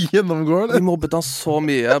fikk gjennomgå, De eller? mobbet han så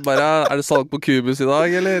mye. Bare, er det salg på kubus i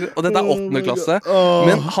dag, eller? Og dette er 8. klasse. Åh,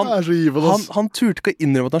 Men han- det er så evil, ass. Han turte ikke å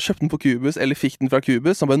innrømme at han kjøpte den på Kubus, eller fikk den fra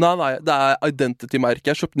Kubus. Han bare, nei, det er Identity-merket.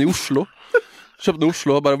 Jeg kjøpte den i Oslo. Kjøpte den i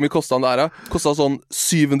Oslo, bare hvor mye kostet den der? Kostet sånn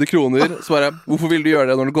 700 kroner. Så bare, hvorfor vil du gjøre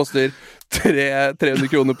det når det koster 300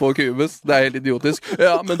 kroner på Kubus? Det er helt idiotisk.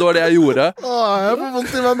 Ja, men det var det jeg gjorde. Jeg får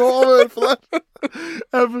vondt i meg nå av å høre på det.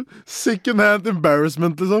 Jeg får second hand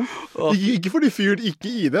embarrassment, liksom. Ikke fordi fyren ikke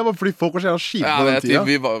i det, men fordi folk var så jævla kjipe Ja, på men den jeg tida. tror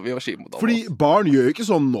vi var kjipe mot ham. Fordi barn gjør jo ikke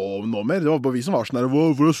sånn nå mer. Det var bare vi som var sånn her.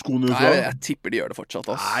 Hvor er skoene Nei, fra? jeg tipper de gjør det fortsatt,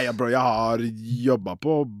 ass. Nei, bro, jeg har jobba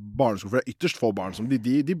på barneskole, for det er ytterst få barn som de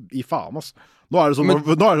i faen, ass. Nå er det sånn,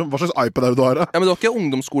 hva slags iPad er det du har, da? Ja, men det var ikke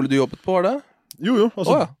ungdomsskole du jobbet på, var det? Jo,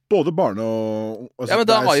 altså, Å, ja. både barne og altså, Ja, men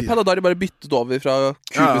det jeg er sier- iPad, og da har de bare byttet over fra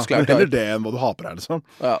Kubus-klær men til heller iPad. det enn hva du har på deg, liksom.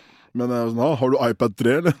 Ja. Men sånn, har du iPad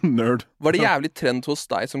 3, eller? Nerd. Var det jævlig trend hos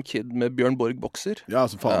deg som kid med Bjørn Borg-bokser? Ja,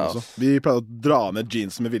 så faen Ja. også. Vi pleide å dra ned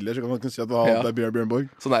jeansen med vilje, så kan man ikke si at det var Ja. det er Bjørn Borg.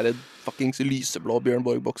 Sånn der fuckings lyseblå Bjørn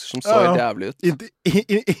Borg-bokser som så Ja, ja. helt jævlig ut.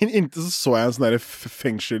 Inntil så jeg en sånn der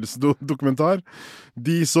fengselsdokumentar.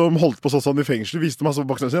 De som holdt på sånn i fengsel, viste masse på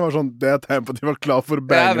boksene sine. Var sånn, det er et tegn på at de var klar for å Jeg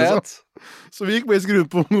bange. Liksom. vet. Så vi gikk basically rundt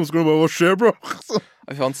på ungdomsskolen og bare, hva skjer, bro? Så,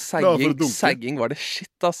 Fy faen, Det var for å dunke. sagging var det shit,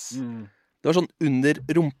 ass. Det var sånn under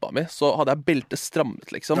rumpa mi, så hadde jeg beltet strammet,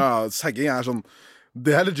 liksom. ja, sagging er sånn,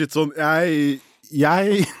 det er legit sånn, jeg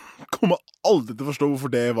kommer aldri til å forstå hvorfor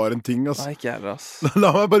det var en ting, ass. Nei, ikke jeg, ass. La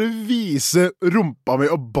meg bare vise rumpa mi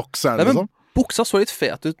og bokseren, Nei, men liksom. buksa så litt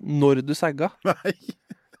fet ut når du sagga. Nei.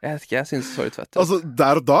 Jeg vet ikke, jeg synes det så litt fett ut. Altså,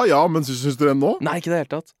 der og da, ja, men syns du det nå? Nei, ikke det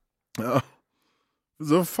hele tatt. Ja.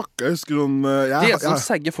 Så fuck, jeg husker sånn De eneste som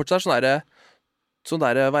sagger fortsatt er sånn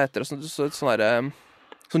der, hva heter det,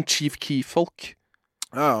 sånn Chief Keef-folk.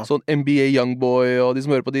 Ja. Sånn NBA Youngboy og de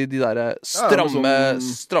som hører på de der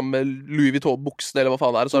stramme Louis Vuitton-buksene, eller hva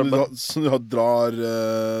faen det er. Så Som du drar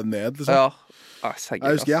ned, liksom. Ja.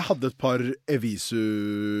 Jeg husker jeg hadde et par Evisu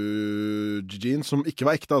jeans som ikke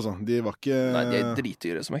var ekte, altså. De var ikke... Nei, de er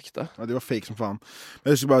dritdyre som ekte. Nei, de var fake som faen. Men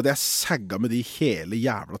jeg husker bare at jeg sagga med de hele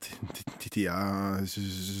jævla tida,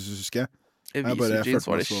 husker jeg. Evisu jeans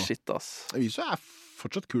var det shit, ass. Evisu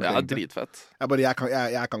fortsatt kult, ja, egentlig. Dritfett.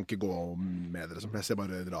 Jeg kan ikke gå med dere, som jeg ser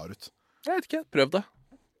bare rar ut. Jeg vet ikke, prøv det.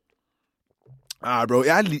 Nei, bro,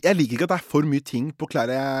 jeg liker ikke at det er for mye ting på klær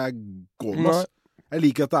jeg går med, ass. Jeg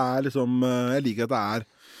liker at det er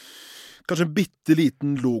kanskje en bitte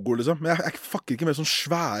liten logo, liksom. Men jeg fucker ikke med sånne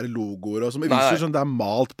svære logoer og som jeg viser sånn det er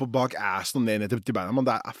malt på bak assen og ned til beina, men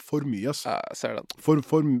det er for mye, ass. Jeg ser den.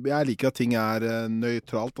 Jeg liker at ting er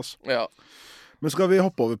nøytralt, ass. Ja. Men skal vi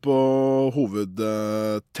hoppe over på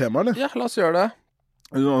hovedtemaet, eller? Ja, la oss gjøre det.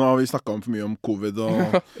 Nå har vi snakket for mye om covid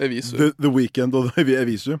og Evisu. The Weeknd og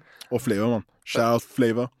Evisu. Og Flavor, man. Shout out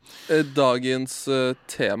Flavor. Dagens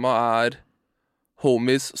tema er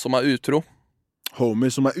homies som er utro.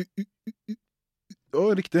 Homies som er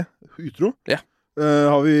riktig. Utro? Ja.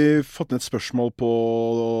 Har vi fått inn et spørsmål på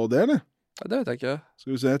det, eller? Det vet jeg ikke.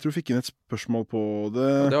 Skal vi se, jeg tror vi fikk inn et spørsmål på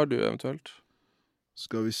det. Det har du eventuelt.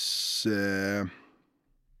 Skal vi se...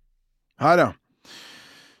 Her, ja.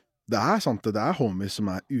 Det er sant, det er homies som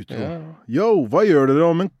er utro. Ja. Yo, hva gjør dere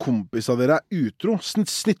om en kompis av dere er utro?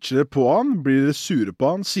 Snitcher dere på han? Blir dere sure på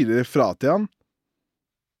han? Sier dere fra til han?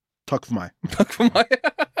 Takk for meg. Takk for meg.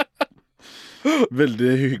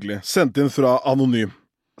 Veldig hyggelig. Sendt inn fra Anonym.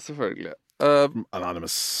 Selvfølgelig.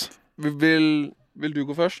 Anonymous. Vil du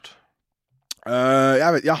gå først?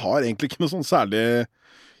 Jeg har egentlig ikke noe sånn særlig...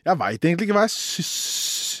 Jeg vet egentlig ikke hva jeg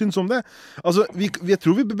syns om det. Altså, jeg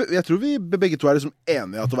tror vi begge to er liksom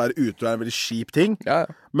enige at å være utro er en veldig kjip ting. Ja.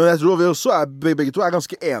 Men jeg tror vi også begge to er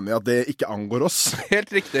ganske enige at det ikke angår oss. Helt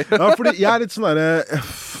riktig. Ja, fordi jeg er litt sånn derre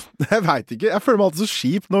Jeg vet ikke. Jeg føler meg alltid så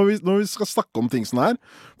kjip når vi skal snakke om ting sånn her.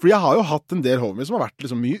 Fordi jeg har jo hatt en del homies som har vært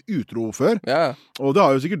liksom mye utro før. Ja. Og det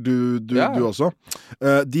har jo sikkert du også.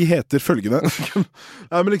 De heter følgende.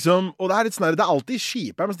 Ja, men liksom, og det er litt sånn her, det er alltid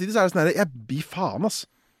kjipt her, men samtidig så er det sånn her, jeg blir faen, ass.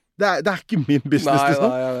 Det er ikke min business,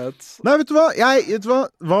 liksom. Nei, jeg vet. Nei, vet du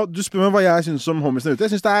hva? Du spør meg hva jeg synes om homiesene ute.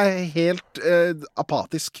 Jeg synes det er helt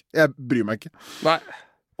apatisk. Jeg bryr meg ikke. Nei.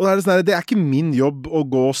 Og det er ikke min jobb å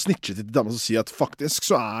gå og snitche til damer og si at faktisk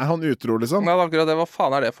så er han utro, liksom. Nei, akkurat det. Hva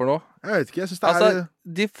faen er det for noe? Jeg vet ikke, jeg synes det Altså,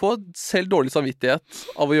 de får selv dårlig samvittighet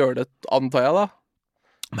av å gjøre det, antar jeg da.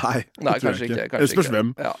 Nei, kanskje ikke. Det spørs hvem.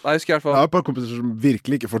 Ja, jeg husker i hvert fall... Jeg har et par kompiser som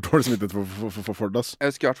virkelig ikke får dårlig samvittighet for det, ass. Jeg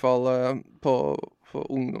husker i hvert fall på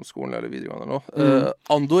ungdomsskolen eller videregående nå.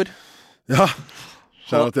 Andor. Ja,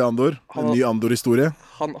 kjære til Andor. En ny Andor-historie.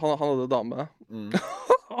 Han hadde dame.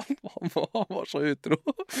 Han var så utro.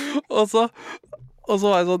 og så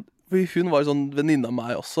var jeg sånn, hun var sånn venninne av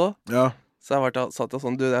meg også. Ja. Så jeg satt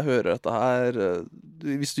sånn, du, jeg hører dette her.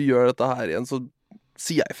 Hvis du gjør dette her igjen, så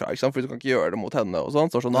sier jeg fra, ikke sant? For du kan ikke gjøre det mot henne og sånn.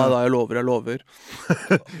 Så sånn, nei, jeg lover. Jeg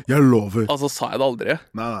lover. Og så sa jeg det aldri.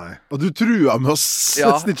 Nei. Og du trua med å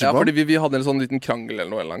snitche på. Ja, fordi vi hadde en sånn liten krangel eller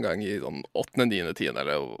noe en eller annen gang i sånn 8., 9., 10.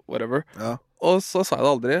 eller whatever. Ja. Og så sa jeg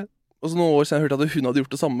det aldri. Og så noen år siden hørte jeg at hun hadde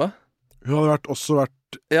gjort det samme. Hun hadde også vært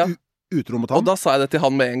utro mot ham. Og da sa jeg det til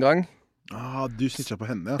han med en gang. Ah, du snitcha på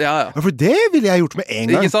henne, ja. Ja, for det ville jeg gjort med en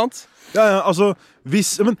gang. Ikke sant? Ja, altså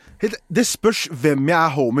men det spørs hvem jeg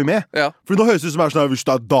er homie med. Ja. For nå høres det ut som sånn, hvis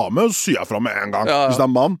det er dame, så sier jeg fra med en gang. Ja. Hvis det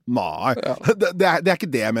er mann, nei. Ja. Det er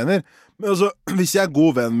ikke det jeg mener. Men altså, hvis jeg er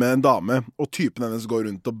god venn med en dame, og typen hennes går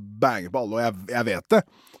rundt og banger på alle, og jeg vet det,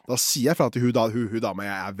 da sier jeg fra til hun dame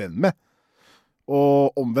jeg er venn med. Og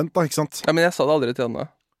omvendt da, ikke sant? Ja, men jeg sa det aldri til henne.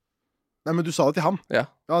 Nei, men du sa det til han. Ja.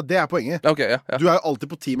 Ja, det er poenget. Ok, ja. Du er jo alltid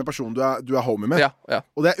på team med personen du er homie med. Ja.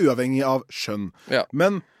 Og det er uavhengig av skjønn. Ja.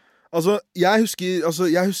 Men altså jeg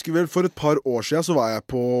husker vel for et par år siden så var jeg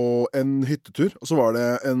på en hyttetur, og så var det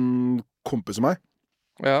en kompis av meg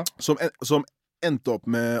som endte opp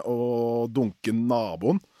med å dunke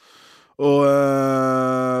naboen. Og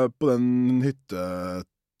på den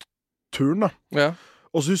hytteturen da. Ja.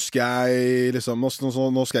 Og så husker jeg liksom, nå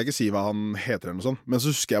skal jeg ikke si hva han heter eller noe sånt, men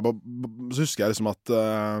så husker jeg liksom at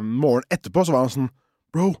morgenen etterpå så var han sånn,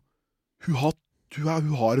 bro, hun har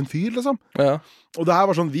hun har en fyr, liksom. Ja. Og det her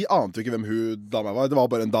var sånn, vi ante jo ikke hvem hun dama var. Det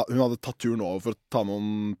var bare hun hadde tatt turen over for å ta noen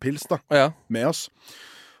pils da, med oss.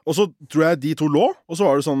 Og så tror jeg de to lå, og så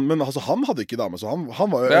var det sånn, men altså, han hadde ikke dame, så han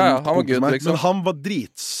var jo han var good, liksom. Men han var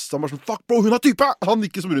han var sånn, fuck bro, hun har type! Han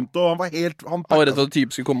gikk som rundt, og han var helt... Han var redd for at typen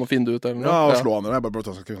skulle komme og finne det ut, eller noe? Ja, og slå han, jeg bare,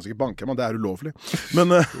 jeg kan ikke banke, men det er ulovlig.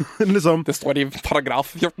 Men liksom... Det står i paragraf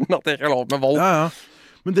 14 at det ikke er lov med vold. Ja.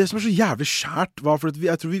 Men det som er så jævlig skjært var, for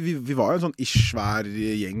jeg tror vi var jo en sånn svær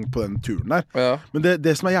gjeng på den turen der. Ja. Men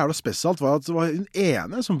det som er jævlig spesielt var at det var hun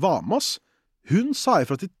ene som var med oss. Hun sa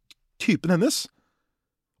ifra til typen hennes.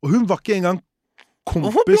 Og hun var ikke engang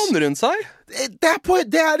kompis. Hvorfor blander hun seg?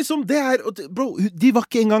 Bro, de var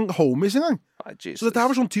ikke engang homies engang. Nei, så dette her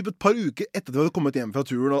var sånn typ et par uker etter at vi hadde kommet hjem fra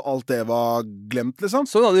turen, og alt det var glemt, liksom.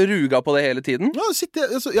 Så hun hadde ruga på det hele tiden?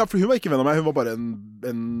 Ja, for hun var ikke venn av meg. Hun var bare en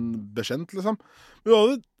bekjent, liksom. Hun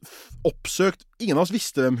hadde oppsøkt. Ingen av oss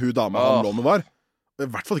visste hvem hun dama han lå med var. I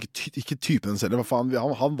hvert fall ikke typen hennes heller. Hva faen,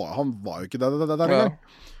 han var jo ikke der engang.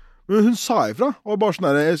 Men hun sa ifra, og bare sånn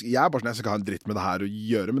der, jeg er bare sånn, jeg skal ikke ha en dritt med det her å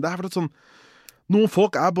gjøre, men det er for at sånn, noen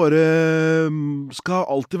folk er bare, skal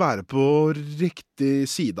alltid være på riktig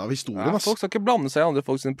side av historien. Ja, folk skal ikke blande seg i andre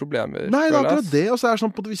folks problemer. Nei, det er akkurat det, og så er det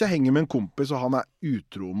sånn, hvis jeg henger med en kompis, og han er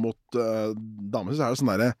utro mot damer, så er det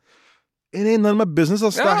sånn der, it ain't none of my business,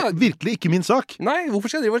 altså, det er virkelig ikke min sak. Nei, hvorfor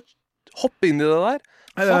skal jeg drive og hoppe inn i det der?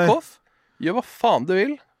 Fuck off. Gjør hva faen du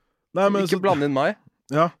vil. Nei, men, ikke blande inn meg.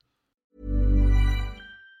 Ja.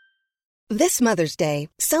 This Mother's Day,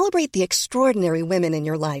 celebrate the extraordinary women in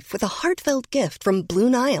your life with a heartfelt gift from Blue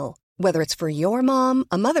Nile. Whether it's for your mom,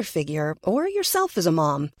 a mother figure, or yourself as a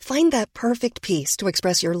mom, find that perfect piece to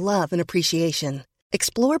express your love and appreciation.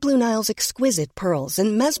 Explore Blue Nile's exquisite pearls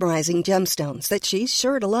and mesmerizing gemstones that she's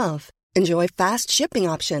sure to love. Enjoy fast shipping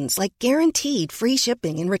options like guaranteed free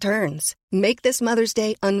shipping and returns. Make this Mother's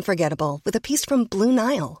Day unforgettable with a piece from Blue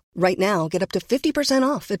Nile. Right now, get up to 50%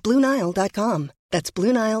 off at BlueNile.com. That's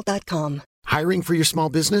BlueNile.com. Hiring for your small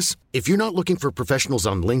business? If you're not looking for professionals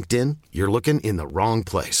on LinkedIn, you're looking in the wrong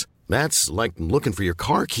place. That's like looking for your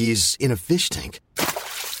car keys in a fish tank.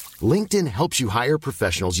 LinkedIn helps you hire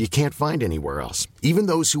professionals you can't find anywhere else, even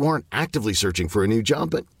those who aren't actively searching for a new job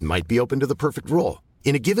but might be open to the perfect role.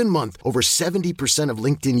 In a given month, over 70% of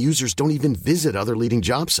LinkedIn users don't even visit other leading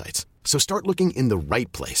job sites. So start looking in the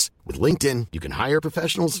right place. With LinkedIn, you can hire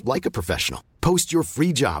professionals like a professional. Post your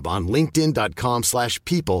free job on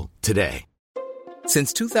linkedin.com/people today.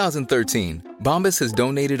 Since 2013, Bombas has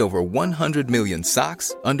donated over 100 million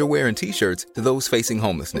socks, underwear, and T-shirts to those facing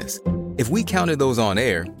homelessness. If we counted those on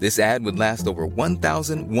air, this ad would last over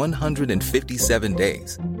 1,157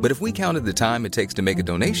 days. But if we counted the time it takes to make a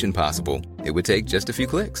donation possible, it would take just a few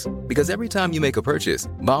clicks. Because every time you make a purchase,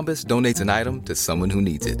 Bombas donates an item to someone who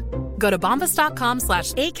needs it. Go to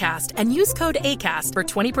bombas.com/ACAST and use code ACAST for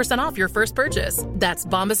 20% off your first purchase. That's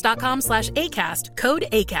bombas.com/ACAST, code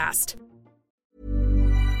ACAST.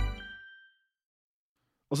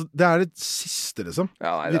 Altså, det er det siste, liksom.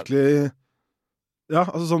 Ja, nei, virkelig. Ja,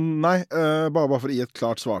 altså sånn, nei, bare for å gi et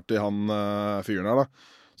klart svar til han fyren her da,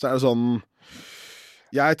 så er det sånn,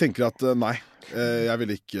 jeg tenker at nei, jeg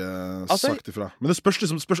vil ikke sagt ifra. Men det spørs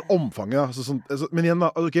liksom, spørs omfanget, ja. sånn, men igjen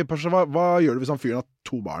da, ok, hva gjør du hvis han fyren har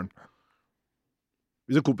 2 barn?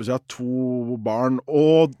 Hvis en kompis har 2 barn,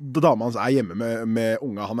 og dama hans er hjemme med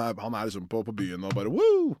unga, han er liksom på byen og bare,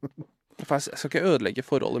 woo! Jeg skal ikke ødelegge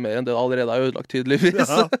forholdet mer enn det allerede er ødelagt, tydeligvis.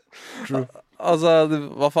 Ja, true. Altså,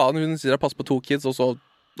 hva faen, hun sier jeg passer på 2 kids, og så,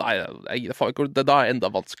 nei, da er det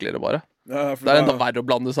enda vanskeligere bare. Ja, det er enda verre å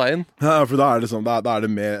blande seg inn. Ja, for da er det sånn, da er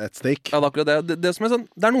det med et stake. Ja, det er akkurat det. Det som er sånn,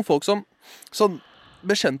 det er noen folk som, sånn,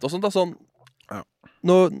 bekjent og sånt, da, sånn, ja.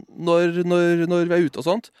 Når vi er ute og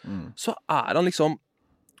sånt, så er han liksom,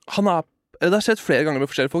 det har skjedd flere ganger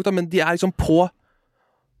med forskjellige folk, da, men de er liksom på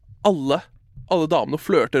alle damene og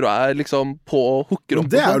flørter og er liksom på hooker opp.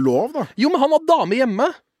 Men det er jo lov, da. Jo, men han har dame hjemme.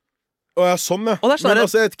 Å ja, sånn, ja. Sånn men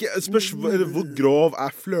altså, jeg vet ikke, spørs hvor grov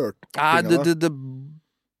er flørtinga da?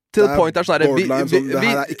 Til the point er sånn borderline, det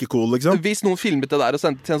her er ikke cool, liksom. Hvis noen filmet det der og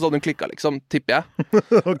sendte til en sånn hun klikket, liksom, tipper jeg.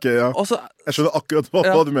 Ok, ja. Jeg skjønner akkurat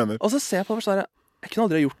hva du mener. Og så ser jeg på det sånn, jeg kunne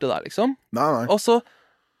aldri ha gjort det der, liksom. Nei. Og så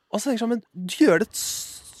tenker jeg sånn, men du gjør det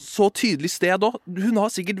så tydelig sted også. Hun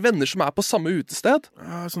har sikkert venner som er på samme utested.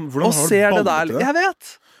 Ja, sånn, og ser det der. Jeg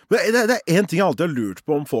vet. Men det er en ting jeg alltid har lurt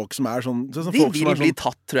på om folk som er sånn... De vil bli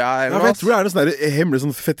tatt, tror jeg. Ja, jeg tror det er en sånn hemmelig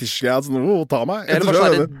sånn fetisjgreie. Sånn, ta meg. Eller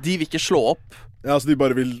bare sånn, de vil ikke slå opp. Ja, så de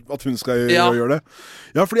bare vil at hun skal gjøre det.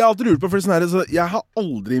 Ja, fordi jeg har alltid lurt på, så jeg har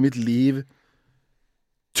aldri i mitt liv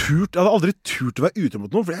jeg hadde aldri turt å være ute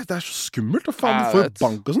mot noen, for det er så skummelt. Hva faen, du får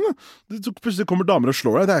bank og sånn. Plutselig kommer damer og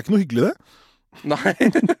slår deg. Det er ikke noe hyggelig, det. Nei.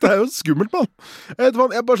 Det er jo skummelt, mann. Jeg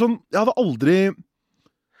hadde aldri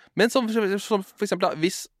Men som for eksempel, da,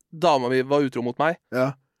 hvis dama mi var utro mot meg,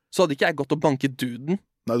 Ja. så hadde ikke jeg gått og banket duden.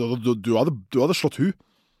 Nei, du hadde slått hun.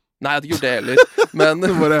 Nei, jeg hadde ikke gjort det heller. Men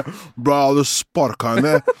Du bare Bro, jeg hadde sparka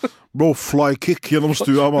henne. Bro, fly kick gjennom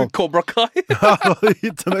stua, mann. Cobra Kai?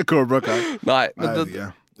 Hit med Cobra Kai. Nei, Nei, men jeg vet ikke.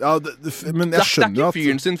 Ja, men det jeg er skjønner jo ikke at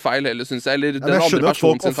fyren sin feil heller, synes jeg. Eller Ja, den men jeg andre skjønner at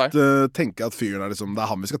folk personen sin feil. ofte tenker at fyren er liksom Det er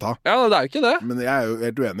han vi skal ta. Ja, det er jo ikke det. Men jeg er jo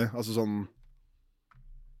helt uenig. Altså sånn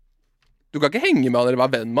Du kan ikke henge med han eller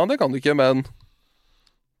være venn med han, det kan du ikke, men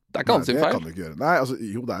det er ikke hans sin det feil. kan du ikke gjøre. Nei, altså,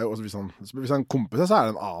 jo, det er jo altså, hvis han er en kompis, så er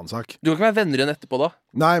det en annen sak. Du kan ikke være venner igjen etterpå, da.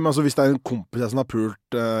 Nei, men altså, hvis det er en kompis som har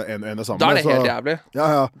pult en er sammen Da er det med, helt jævlig. Ja,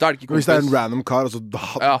 ja. Da er det ikke Men hvis det er en kompis. random kar, altså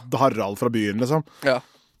Ja. Harald fra byen, liksom. Ja.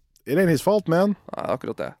 It ain't his fault, man. Nei,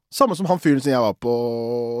 akkurat det. Samme som han fyren som jeg var på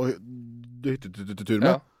hyttetur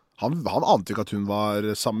med. Ja. Han ante ikke at hun var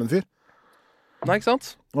sammen med en fyr. Nei, ikke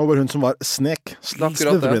sant? Det var bare hun som var snek. Akkurat det.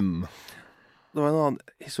 Slytherin. Det var en annen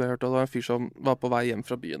historie jeg hørte, og det var en fyr som var på vei hjem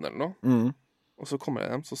fra byen eller noe. Mm. Og så kommer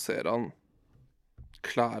han hjem, så ser han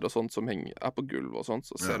klær og sånt som er på gulv og sånt.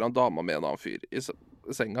 Så ser Ja. han dama med en annen fyr i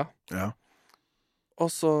senga. Ja. Og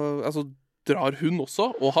så drar hun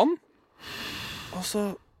også, og han. Og så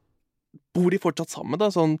bor de fortsatt sammen, da,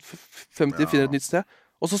 sånn 50 finner et nytt sted.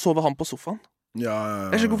 Og så sover han på sofaen. Ja,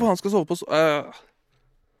 Jeg skjønner ikke hvorfor han skal sove på sofaen.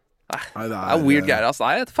 Nei, Det er weird greier, ass.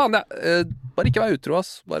 Nei, faen, bare ikke vær utro,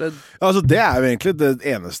 ass. Bare, Altså, det er jo egentlig det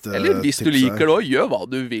eneste eller hvis du tipset. liker det òg, gjør hva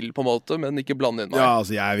du vil, på en måte, men ikke blande inn meg. Ja,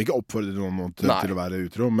 altså, jeg vil ikke oppfordre noen til Nei. å være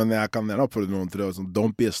utro, men jeg kan gjerne oppfordre noen til å sånn,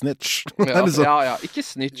 don't be a snitch. Det er Ja, liksom, ja. Ikke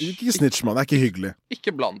snitch. Ikke snitch, mann. Det er ikke hyggelig.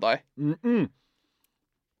 Ikke bland deg.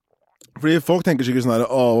 Fordi folk tenker sikkert sånn her,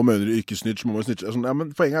 hva mener du, ikke snitch, må man snitche? Sånn, ja,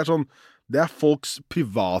 men poenget er sånn, det er folks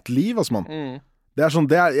privatliv, altså, mann. Det er sånn,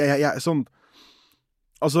 sånn,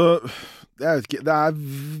 altså, jeg vet ikke,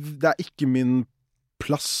 det er ikke min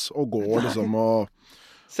plass å gå, liksom, og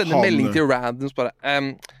Sende Han- melding til randoms bare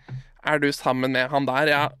Er du sammen med han der?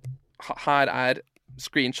 Ja, her er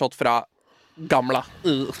screenshot fra gamla.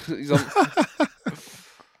 Liksom.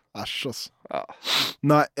 æsj, altså. Ja.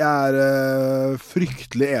 Nei, jeg er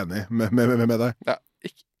fryktelig enig med deg. Ja.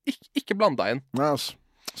 Ikke bland deg inn. Nei, altså.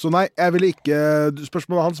 Så nei, jeg ville ikke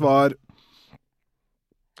Spørsmålet hans var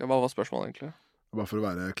Hva var spørsmålet, egentlig? bare for å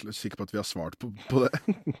være sikker på at vi har svart på det.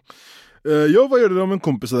 Jo, hva gjør dere om en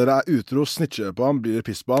kompis av dere er utro, snitcher på han, blir det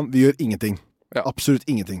piss på han? Vi gjør ingenting. Ja. Absolutt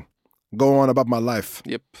ingenting. Go on about my life.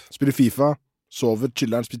 Jepp. Spiller FIFA, sover,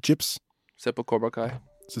 chiller'n, spiller chips. Se på Cobra Kai.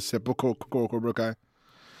 Så se på Cobra Kai.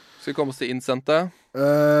 Skal vi komme oss til innsendte?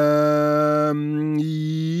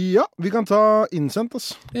 Ja, vi kan ta innsendt,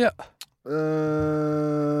 ass. Ja.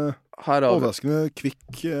 Her har vi Overraskende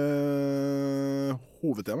kvikk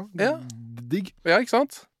hovedtema. Ja. Digg. Ja, ikke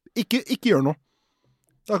sant? Ikke gjør noe.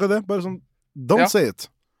 Det er akkurat det. Bare sånn don't Ja. say it.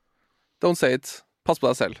 Don't say it. Pass på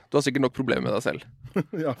deg selv. Du har sikkert nok problemer med deg selv.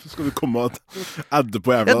 Ja, så skal du komme og adde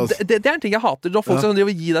på Ja, jævla ass. det er en ting jeg hater. Da folk Ja. som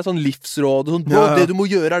driver og gir deg sånn livsråd. Sånn, bro, Ja. det du må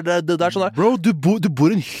gjøre er det der sånn der. Bro, du bor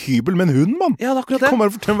i en hybel med en hund, mann. Ja, det er akkurat det. Kom her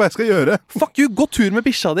og fortell meg hva jeg skal gjøre. Fuck you, gå tur med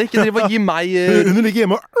bikkja di. Ikke driv og gi meg Hun ligger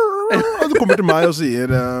hjemme og du kommer til meg og sier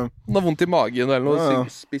Hun har vondt i magen eller noe. Ja, ja.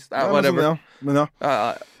 Spist, ja, men whatever. sånn, ja. Men ja. Ja,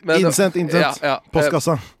 ja. Men- Innsendt. Ja, ja.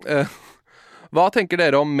 Postkassa. Hva tenker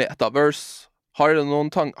dere om Metaverse? Har dere noen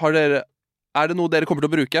er det noe dere kommer til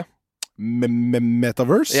å bruke?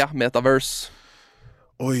 Metaverse? Ja, Metaverse.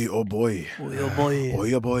 Oi, oh boy. Oi, oh boy.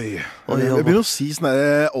 Oi, oh boy. Oi, oh Jeg boy. begynner å si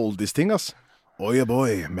sånne oldies-ting, ass. Oi, oh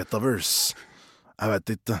boy. Metaverse. Jeg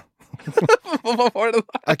vet ikke. Hva var det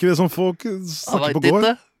da? Er ikke det som folk snakker på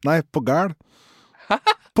gård? Nei, på gard.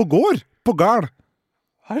 På gård! På gard.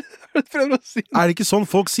 Hva er det du prøver å si? Er det ikke sånn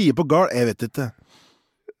folk sier på gard? Jeg vet ikke.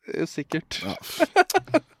 Sikkert. Ja.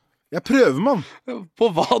 Jeg prøver, mann.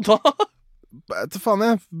 På hva da? Vet du faen,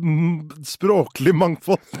 jeg. Språklig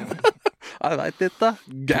mangfold. Jeg veit ikke.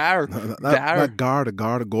 Gær. Nei,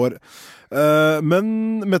 gard, går. Men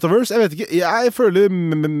Metaverse, jeg vet ikke. Jeg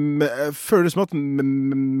føler som at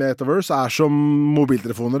Metaverse er som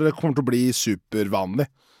mobiltelefoner. Det kommer til å bli supervanlig.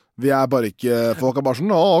 Vi er bare ikke Folk er bare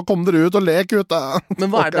sånn kom dere ut og lek ut, da.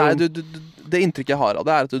 Men hva er det det inntrykket jeg har av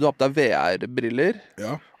det, er at du har på deg VR-briller,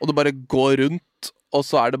 Ja. og du bare går rundt, og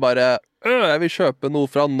så er det bare jeg vil kjøpe noe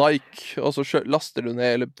fra Nike, og så laster du ned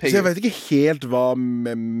eller Så jeg penger. vet ikke helt hva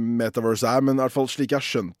Metaverse er, men i hvert fall slik jeg har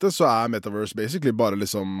skjønt det, så er Metaverse basically bare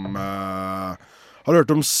liksom Har du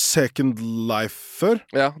hørt om Second Life før?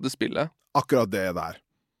 Ja, det spillet. Akkurat det der.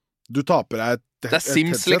 Du taper deg Det er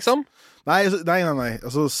Sims, headset. liksom? Nei.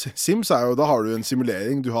 Altså, Sims er jo, da har du en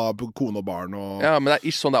simulering. Du har kone og barn og Ja, men det er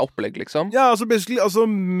ikke sånn det er opplegg, liksom. Ja, altså basically,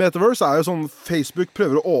 Metaverse er jo sånn Facebook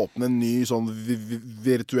prøver å åpne en ny sånn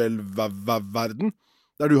virtuell verden.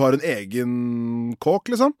 Der du har en egen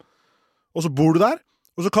kåk, liksom. Og så bor du der.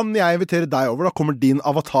 Og så kan jeg invitere deg over. Da kommer din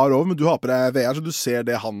avatar over, men du har på deg VR, så du ser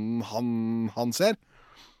det han ser.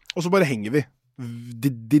 Og så bare henger vi.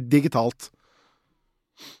 Digitalt.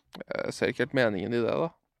 Jeg ser ikke helt meningen i det,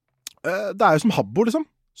 da. Det er jo som Habbo, liksom.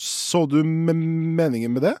 Så du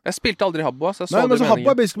meningen med det? Jeg spilte aldri Habbo, så jeg så Nei, men aldri så Habbo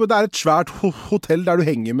meningen. er basically, det er et svært hotell der du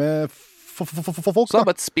henger med folk. Så det er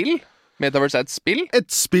bare et spill? Metaverse er et spill?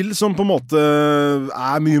 Et spill som på en måte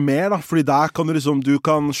er mye mer, da. Fordi der kan du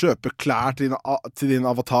kan kjøpe klær til din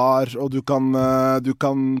avatar, og du kan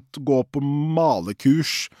gå på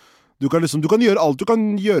malekurs. Du kan gjøre alt du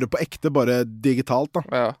kan gjøre på ekte, bare digitalt, da.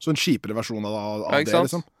 Ja. Så en kjipere versjon av Ja, det,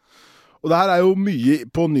 liksom. Og det her er jo mye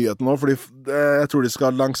på nyheten nå, fordi jeg tror de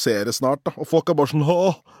skal lansere snart, da. Og folk er bare sånn,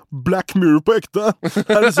 Black Mirror på ekte! Det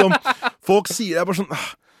er liksom, folk sier det er bare sånn,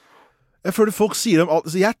 jeg føler folk sier dem alt.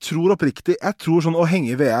 Altså, jeg tror oppriktig, sånn å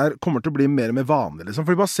henge i VR kommer til å bli mer og mer vanlig, liksom.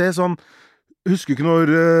 Fordi bare se sånn, husker ikke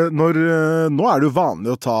når nå er det jo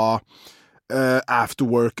vanlig å ta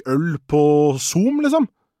afterwork-øl på Zoom, liksom.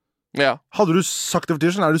 Ja. Hadde du sagt det for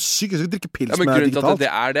tiden, sånn er du syk, jeg skal drikke pils Men med grunnen til digitalt.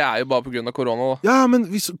 at det er jo bare på grunn av korona, da. Ja, men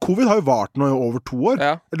covid har jo vart nå i over 2 år.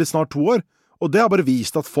 Ja. Eller snart 2 år. Og det har bare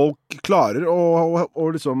vist at folk klarer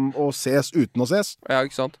å ses uten å ses. Ja,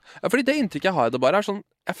 ikke sant? Ja, fordi det inntrykket jeg har i det bare er sånn,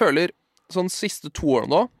 jeg føler sånn siste 2 år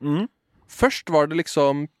nå, først var det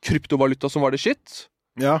liksom kryptovaluta som var det shit,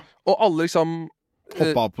 Ja. og alle liksom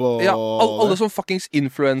Hoppa på ja, alle som fuckings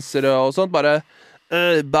influencere og sånt, bare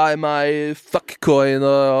buy my fuckcoin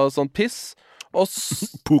og sånn piss. Og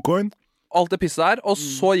Pocoin. alt det pisset der. Og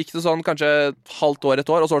så gikk det sånn kanskje et halvt år,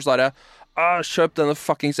 1 år, og så var det sånn der kjøp denne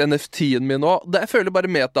fuckings NFT-en min nå. Jeg føler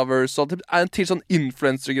bare Metaverse og det er en til sånn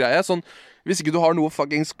influencer-greie. Sånn, hvis ikke du har noe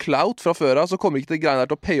fuckings clout fra før av, så kommer ikke det greiene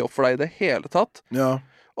der til å pay off for deg i det hele tatt. Ja.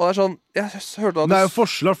 Og det er sånn, jeg hørte Det er jo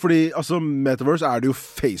forskjell, fordi altså, Metaverse er det jo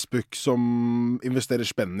Facebook som investerer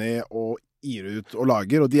spenn i og gir ut og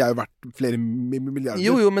lager, og de er jo verdt flere milliarder.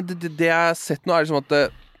 Jo, men det jeg har sett nå er liksom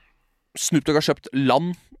at Snoop Dogg har kjøpt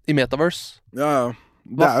land i Metaverse. Ja.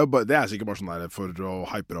 Det er sikkert bare sånn der for å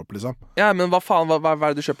hype det opp, liksom. Ja, men hva faen, hva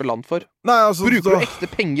er det du kjøper land for? Nei, altså, Bruker du ekte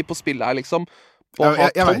penger på spillet her, liksom? På å ha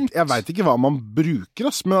tomt? Jeg vet ikke hva man bruker,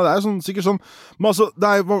 ass, men det er jo sånn, sikkert sånn. Men altså, det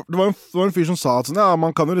var en fyr som sa at sånn, ja,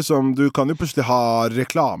 man kan jo liksom, du kan jo plutselig ha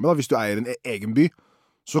reklame da, hvis du eier en egen by.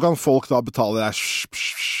 Så kan folk da betale deg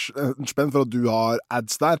en spenn for at du har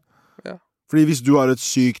ads der. Ja. Fordi hvis du har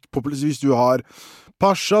hvis du har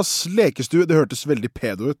Pashas lekestue, det hørtes veldig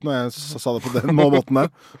pedo ut når jeg sa det på den måten der.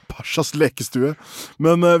 Pashas lekestue.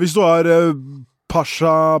 Men hvis du har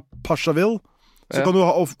Pashaville, så kan du ha,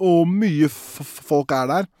 og mye folk er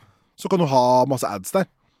der, så kan du ha masse ads der.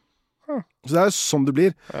 Så det er jo sånn det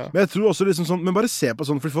blir. Ja. Men jeg tror også liksom sånn, men bare se på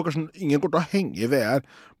sånn, fordi folk er sånn, ingen kommer til å henge i VR.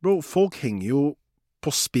 Bro, folk henger jo på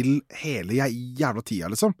spill hele jævla tida,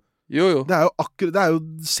 liksom. Jo. Det er jo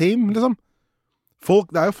same, liksom.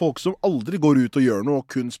 Det er jo folk som aldri går ut og gjør noe,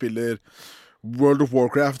 og kun spiller World of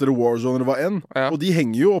Warcraft eller Warzone eller hva enn. Ja. Og de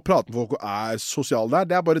henger jo og prater med folk og er sosiale der.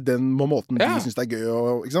 Det er bare den måten de synes det er gøy,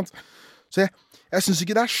 ikke sant? Så jeg synes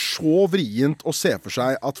ikke det er så vrient å se for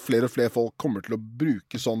seg at flere og flere folk kommer til å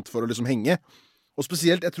bruke sånt for å liksom henge. Og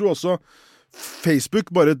spesielt, jeg tror også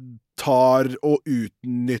Facebook bare tar og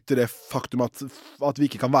utnytter det faktum at vi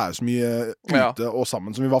ikke kan være så mye ute og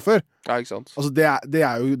sammen som vi var før. Ja, ikke sant. Altså det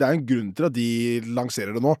er en grunn til at de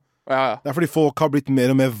lanserer det nå. Ja. Det er fordi folk har blitt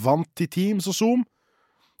mer og mer vant til Teams og Zoom.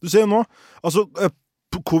 Du ser jo nå, altså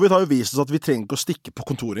Covid har jo vist oss at vi trenger ikke å stikke på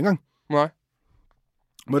kontoret engang. Nei.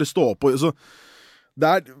 Bare stå opp og, altså, det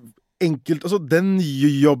er enkelt, altså den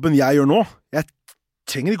jobben jeg gjør nå, jeg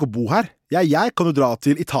trenger ikke å bo her. Jeg kan jo dra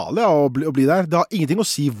til Italia og bli der. Det har ingenting å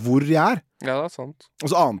si hvor jeg er. Ja, det er sant.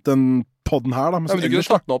 Altså annet enn podden her, da. Men du kunne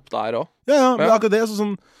starte den opp der også. Ja, men det er akkurat det.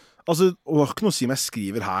 Sånn, altså, og det har ikke noe å si om jeg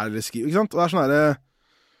skriver her eller skriver, ikke sant? Og det er sånn herre,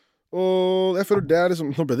 og jeg føler det er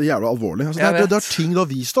liksom, nå ble det jævla alvorlig. Altså, det er ting du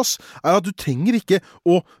har vist oss, er at du trenger ikke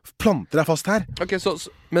å plante deg fast her. Ok,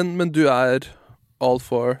 men du er all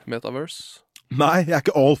for Metaverse? Nei, jeg er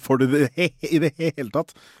ikke all for det i det hele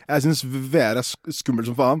tatt. Jeg synes VR er skummelt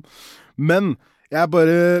som faen. Men jeg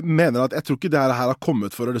bare mener at jeg tror ikke det her har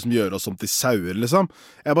kommet for å liksom gjøre oss som til sauer, liksom.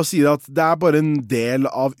 Jeg bare sier at det er bare en del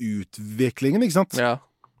av utviklingen, ikke sant? Ja.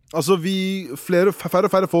 Altså, færre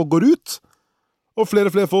og færre folk går ut, og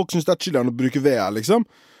flere folk synes det er chillerne å bruke VR, liksom.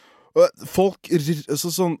 Folk,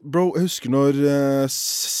 altså sånn, bro, jeg husker når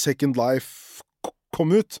Second Life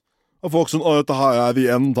kom ut. Og folk sånn, dette her er the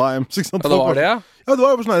end times, ikke sant? Ja, det var det, ja. Ja, det var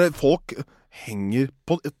jo bare sånn her, folk henger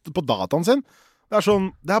på dataen sin. Det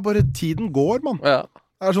er bare tiden går, mann. Ja.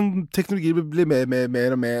 Det er sånn, teknologi blir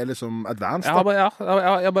mer og mer liksom advanced. Jeg har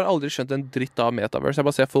bare aldri skjønt en dritt av Metaverse. Jeg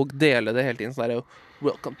bare ser folk dele det hele tiden sånn der,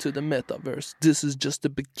 welcome to the Metaverse. This is just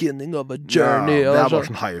the beginning of a journey. Ja, det er bare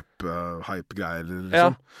sånn hype-greier, liksom.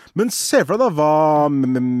 Ja. Men se for deg da hva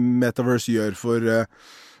Metaverse gjør for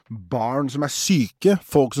barn som er syke,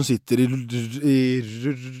 folk som sitter i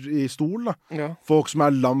stol, da. Ja. Folk som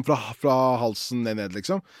er lam fra halsen ned,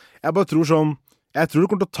 liksom. Jeg bare tror sånn, jeg tror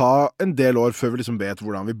det kommer til å ta en del år før vi liksom vet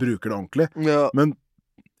hvordan vi bruker det ordentlig. Ja. Men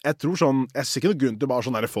jeg tror sånn, jeg ser ikke noen grunn til bare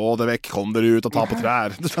sånn der, få det vekk, kom dere ut og ta på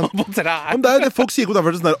trær. Ta på trær. Men det er det folk sier,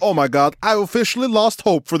 derfor sånn der, oh my god, I officially lost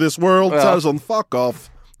hope for this world. Ja. Så er det sånn, fuck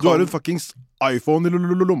off. Du har en fuckings iPhone i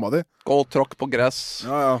lomma di. Gå og tråkk på gress.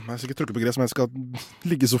 Ja, jeg skal ikke tråkke på gress, men jeg skal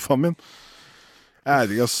ligge i sofaen min. Jeg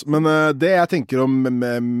vet ikke, ass. Men det jeg tenker om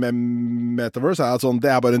med Metaverse er at sånn,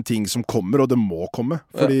 det er bare en ting som kommer, og det må komme.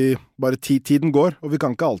 Fordi bare tiden går, og vi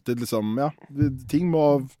kan ikke alltid liksom, ting må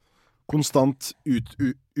ha konstant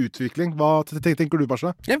utvikling. Hva tenker du, Pasha?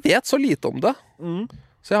 Jeg vet så lite om det.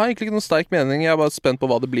 Så jeg har egentlig ikke noen sterk mening. Jeg er bare spent på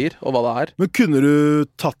hva det blir, og hva det er. Men kunne du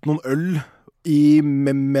tatt noen øl i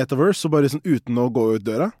Metaverse, og bare sånn uten å gå ut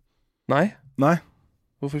døra? Nei.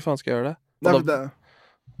 Hvorfor faen skal jeg gjøre det? Nei,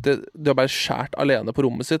 det har bare skjært alene på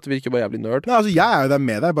rommet sitt. Virker bare jævlig nerd. Nei, altså jeg er jo der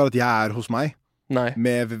med deg, bare at jeg er hos meg. Nei.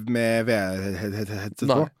 Med VR-headset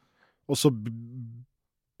på. Og så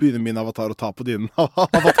begynner min avatar å ta på din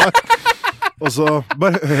avatar. Og så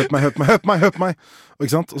bare hør på meg. Og,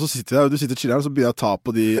 ikke sant? Og så sitter jeg, og du sitter og chiller her, og så begynner jeg å ta på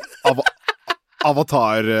de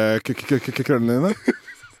avatar-krøllene dine.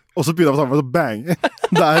 Og så begynner avataren å bange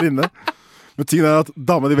der inne. Men tingen er at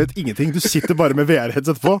damene de vet ingenting. Du sitter bare med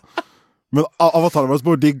VR-headset på. Men avataren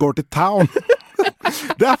vår, de går til town.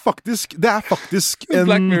 Det er faktisk en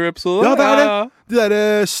Black Mirror-episode. Ja, det er det. De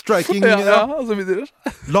der striking. Ja, så videre.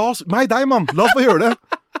 Nei, deg, mann. La oss bare gjøre det.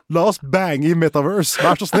 La oss bange i Metaverse.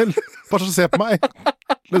 Vær så snill. Bare så se på meg.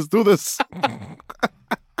 Let's do this.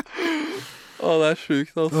 Det er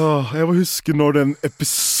sjukt, altså. Jeg må huske når den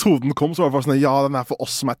episoden kom, så var det bare sånn, ja, den er for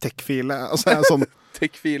oss som er tech-file. Altså, jeg er sånn...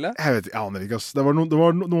 Tech-file? Jeg aner ikke, ass. Det var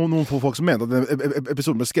noen folk som mente at den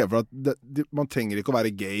episoden ble skrevet for at man trenger ikke å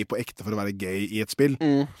være gay på ekte for å være gay i et spill.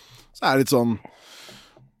 Så er det litt sånn,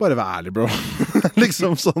 bare vær ærlig, bro.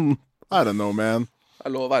 Liksom sånn, I don't know, man.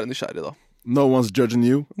 Jeg lov å være nysgjerrig, da. No one's judging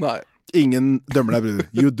you. Nei. Ingen dømmer deg, bror.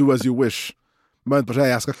 You do as you wish. Men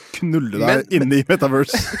jeg skal knulle deg inne i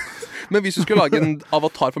Metaverse. Men hvis du skulle lage en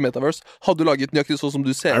avatar for Metaverse, hadde du laget nøyaktig sånn som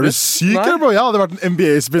du ser ut? Er du syk, eller, bro? Jeg hadde vært en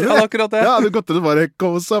NBA-spiller. Ja, akkurat det. Ja, du gått til å bare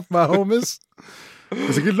goes up, my homies. Jeg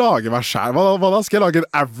skal ikke lage meg selv. Hva da? Skal jeg lage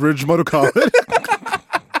en average marokkaner?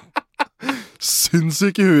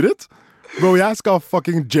 Sinnssyk i huret? Bro, jeg skal ha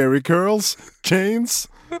fucking Jerry curls,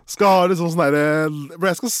 chains. Skal ha litt sånn der... Bro,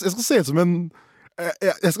 jeg skal se ut som en...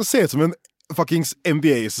 Jeg skal se ut som en fuckings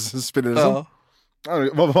NBA-spiller, liksom.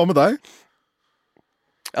 Ja. Hva med deg?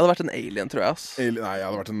 Jeg hadde vært en alien, tror jeg, ass. Nei, jeg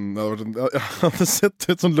hadde sett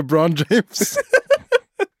ut som LeBron James.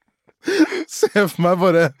 Se for meg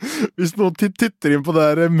bare, hvis noen titter inn på det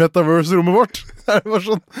der Metaverse-rommet vårt, er det bare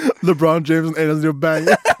sånn LeBron James og aliens driver og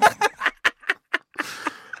banger.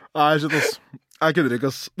 Nei, shit, ass. Jeg kødder ikke,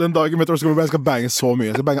 ass. Den dagen Metaverse kommer, jeg skal bange så mye.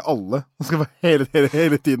 Jeg skal bange alle. Jeg skal være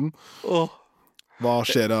hele tiden. Hva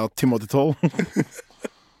skjer av Timothy 12?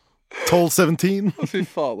 12-17? Fy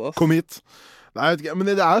faen, ass. Kom hit. Nei, men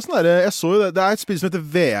det er sånn der, jeg så jo det. Det er et spill som heter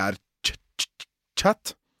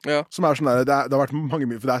VR-chat. Ja. Som er sånn der, det har vært mange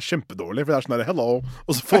mye, for det er kjempedårlig. For det er sånn der, hello.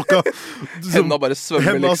 Og så folk har hendene bare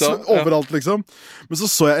svømmer, liksom. Overalt, liksom. Men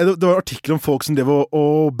så jeg, det var artikler om folk som drev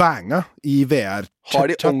og banga i VR-chat. Har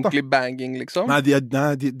de ordentlig banging, liksom? Nei, de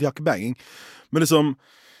har ikke banging. Men liksom,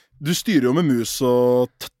 du styrer jo med mus og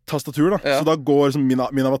tastatur, da. Ja. Så da går liksom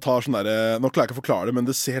min avatar sånn der... Nå klarer jeg ikke å forklare det, men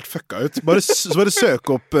det ser helt fucka ut. Bare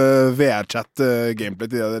søk opp VR-chat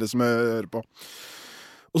gameplay til dere som hører på.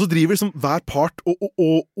 Og så driver liksom hver part og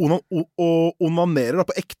onanerer da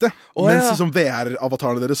på ekte. Mens liksom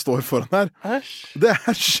VR-avatarene deres står foran her. Æsj. Det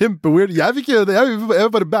er kjempeweird. Jeg vil ikke gjøre det. Jeg vil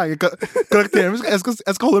bare bange karakteren. Jeg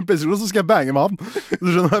skal holde en PlayStation, så skal jeg bange med han. Du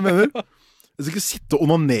skjønner hva jeg mener? Jeg skal ikke sitte og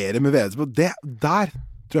onanere med VR. Det der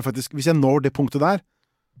tror jeg faktisk, hvis jeg når det punktet der,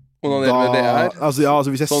 onanere med VR? Altså,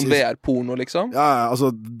 hvis jeg sånn VR-porno, liksom? Ja, altså,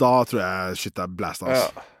 da tror jeg shit er blast, altså.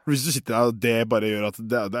 Ja. Hvis du sitter der, og det bare gjør at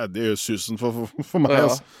det gjør susen for meg,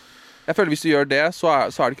 altså. Jeg føler hvis du gjør det, så er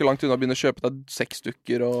det ikke langt unna å begynne å kjøpe deg 6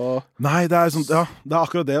 stykker og... Nei, det er sånn, ja, det er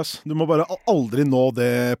akkurat det, altså. Du må bare aldri nå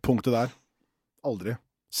det punktet der. Aldri.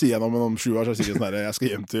 Sier jeg nå, men om 7 år så er det sikkert sånn her, jeg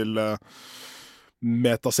skal hjem til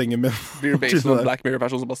metasengen min. Blir du based on Black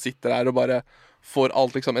Mirror-person som bare sitter her og bare får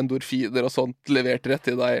alt liksom endorfiner og sånt levert rett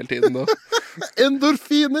til deg hele tiden. Og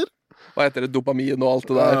Endorfiner! hva heter det? Dopamin og alt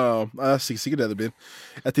det der. Ja, sikkert det det blir.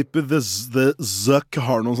 Jeg tipper The Zuck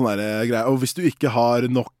har noen sånne greier. Og hvis du ikke har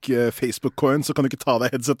nok Facebook-coin, så kan du ikke ta deg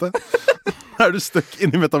headsetet. Er du stuck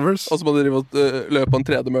inn i Metaverse? Og så må du drive og løpe på en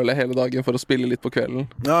tredemølle hele dagen for å spille litt på kvelden.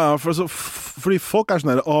 Ja, fordi folk er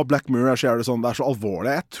sånn der, Black Mirror er så jævlig sånn, det er så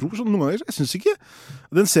alvorlig. Jeg tror sånn noen ganger, jeg synes ikke.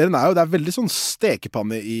 Den serien det er veldig sånn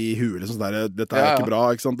stekepanne i huet, liksom sånn der, dette er ikke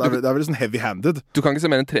bra, ikke sant? Det er veldig sånn heavy-handed. Du kan ikke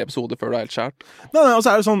se mer enn 3 episoder før du er helt skjært. Nei, og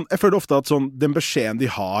så er det sånn, jeg føler ofte at sånn, den beskjeden de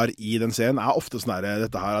har i den serien er ofte sånn der,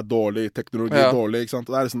 dette her er dårlig, teknologi dårlig, ikke sant?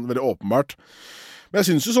 Og det er liksom veldig åpenbart. Men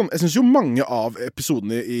jeg synes jo mange av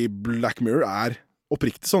episodene i Black Mirror er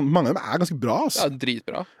oppriktig sånn, mange av dem er ganske bra, altså. Ja,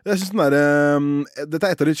 dritbra. Jeg synes dette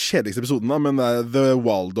er et av de kjedeligste episodene, men det er The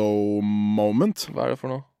Waldo Moment. Hva er det for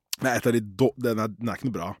noe? Det er et av de den er ikke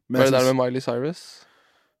noe bra. Men Hva er det der med Miley Cyrus?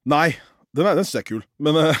 Nei, den synes jeg er kul.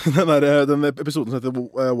 Men den episoden som heter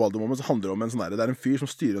Waldo Moment, så handler det om en sånn der, det er en fyr som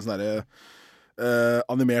styrer en sånn der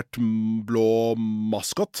animert blå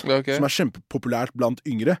maskot, som er kjempepopulært blant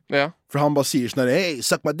yngre. For han bare sier sånn der, hey,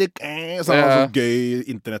 suck my dick, så han er en sånn gøy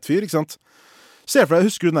internettfyr, ikke sant? Se for deg,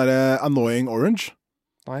 husker du den der Annoying Orange?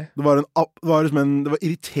 Nei. Det var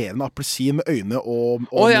irriterende appelsin med øyne og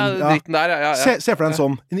dritten der, Se for deg en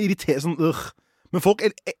sånn, sånn, men folk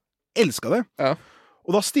elsket det. Ja.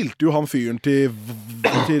 Og da stilte jo han fyren til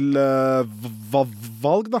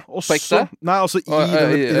valg, da. På ekte? Nei, altså i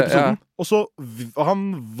denne episoden. Og så, han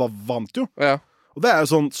vant jo. Ja. Og det er jo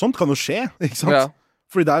sånn, sånt kan jo skje, ikke sant? Ja.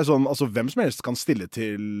 Fordi det er jo sånn, altså hvem som helst kan stille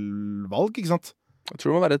til valg, ikke sant? Jeg tror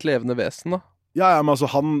det må være et levende vesen, da. Ja, men altså,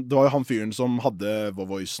 det var jo han fyren som hadde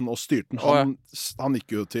voicen og styrte den. Han gikk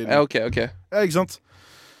jo til... Ja, ok. Ja, ikke sant?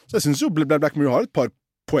 Så jeg synes jo Black Mirror har et par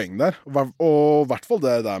poeng der. Og i hvert fall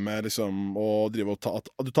det der med liksom å drive og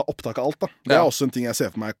du tar opptak av alt, da. Det er også en ting jeg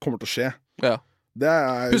ser for meg kommer til å skje. Ja.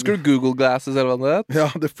 Husker du Google Glasses, eller hva det het? Ja,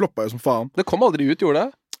 det floppet jo som faen. Det kom aldri ut, gjorde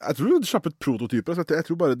det? Jeg tror du slapp et prototyper. Jeg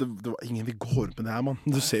tror bare det var ingen vil gå rundt med det her, mann.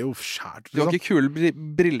 Du ser jo skjært ut. Du har ikke kule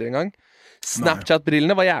briller engang.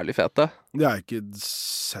 Snapchat-brillene var jævlig fete. Det har jeg ikke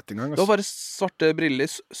sett engang. Det var bare svarte briller,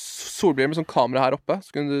 solbriller med sånn kamera her oppe. Så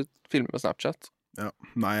kunne du filme med Snapchat. Ja.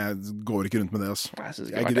 Nei, jeg går ikke rundt med det, altså.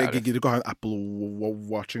 Jeg gidder ikke å ha en Apple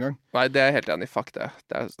Watch engang. Nei, det er jeg helt enig i. Fuck det.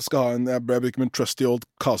 Jeg bruker min trusty old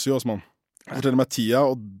Casio, mann. Fortell meg tida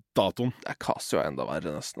og datoen. Det er Casio enda verre,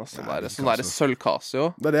 nesten. Altså. Det er sånn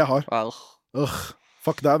sølv-Casio. Det er det jeg har.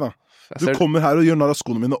 Fuck deg, da. Du kommer her og gjør narr av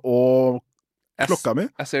skoene mine og klokka mi.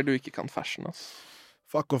 Jeg ser du ikke kan fashion, ass.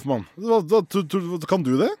 Fuck off, mann. Kan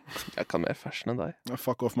du det? Jeg kan mer fashion enn deg.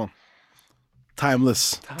 Fuck off, mann.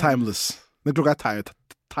 Timeless. Den klokka er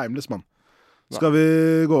timeless, mann. Skal vi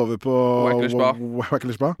gå over på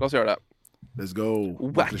Wackelerspa? La oss gjøre det. Let's go.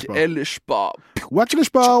 Wackelerspa.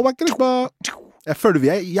 Jeg føler vi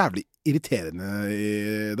er jævlig irriterende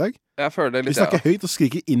i dag. Jeg føler det litt, vi snakker høyt og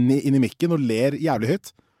skriker inn i mikken og ler jævlig høyt.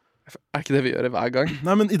 Er ikke det vi gjør hver gang?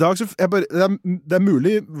 Nei, men i dag så det er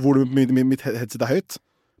mulig volumet mitt headset er høyt.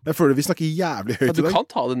 Jeg føler vi snakker jævlig høyt i dag. Du kan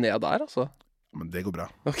ta det ned der, altså. Men det går bra.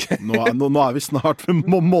 Okay. Nå er vi snart ved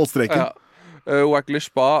målstreken.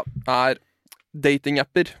 Wackelerspa er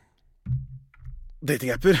datingapper.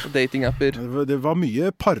 Datingapper. Det var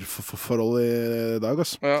mye parforhold i dag,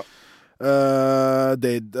 altså. Ja.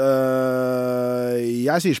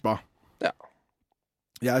 Jeg sier spa. Ja.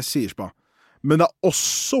 Jeg sier spa. Men det er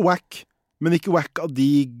også wack. Men ikke wack av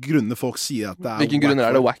de grunnene folk sier at det er. Hvilken grunner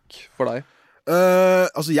er det wack for deg?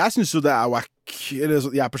 Altså, jeg synes jo det er wack. Eller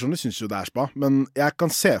jeg personlig synes jo det er spa. Men jeg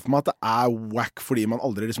kan se for meg at det er wack fordi man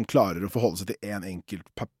aldri liksom klarer å forholde seg til en enkelt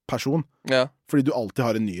person. Ja. Fordi du alltid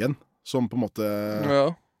har en ny en. Som på en måte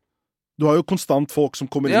Du har jo konstant folk som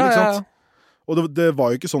kommer inn, ikke sant? Og det var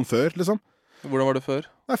jo ikke sånn før, liksom. Hvordan var det før?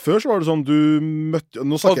 Nei, før så var det sånn du møtte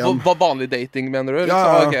nå snakker jeg om Hva vanlig dating, mener du?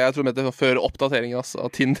 Ja. Ok, jeg tror det var før oppdateringen av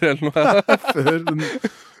Tinder eller noe.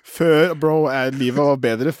 Før, bro, livet var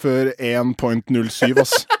bedre før 1.07,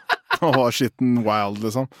 ass. Shitten wild,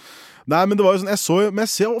 liksom. Nei, men det var jo sånn jeg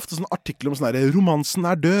ser ofte sånne artikler om sånn her romansen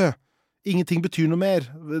er død. Ingenting betyr noe mer.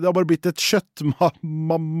 Det har bare blitt et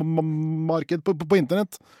kjøttmarked på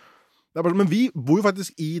internett. Men vi bor jo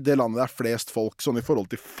faktisk i det landet der flest folk, sånn i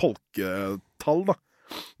forhold til folketall, da.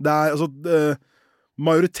 Det er, altså,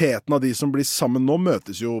 majoriteten av de som blir sammen nå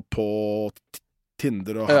møtes jo på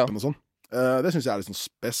Tinder og Happen og sånn. Det synes jeg er litt sånn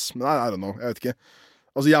spes, men I don't know, jeg vet ikke.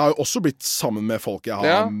 Altså, jeg har jo også blitt sammen med folk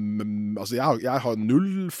altså, jeg har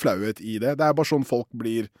null flauhet i det. Det er bare sånn folk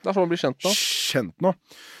blir kjent nå.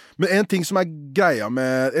 Men en ting som greia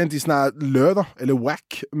med en ting som lø da, eller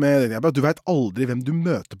whack med datingapp, at du vet aldri hvem du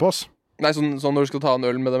møter på oss. Nei, sånn når du skal ta en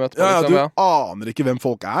øl med dem etterpå. Ja, liksom, du aner ikke hvem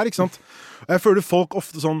folk ikke sant? Og jeg føler folk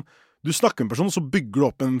ofte sånn, du snakker med en person, så bygger du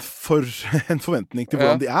opp en forventning til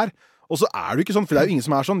hvordan de og så du ikke sånn, for det jo ingen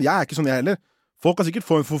som sånn, jeg ikke sånn jeg heller. Folk kan sikkert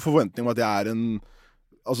få en forventning om at jeg en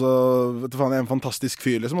altså, vet du faen, jeg en fantastisk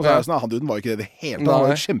fyr, liksom. Og så sånn, han duden var ikke det hele tatt. Han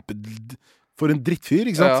var jo for en drittfyr,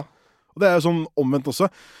 ikke sant? Og det jo sånn omvendt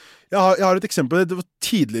også. Jeg har et eksempel, det var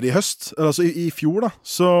tidligere i høst, altså i fjor da,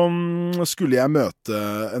 så skulle jeg møte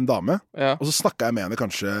en dame, og så snakket jeg med henne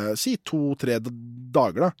kanskje, 2-3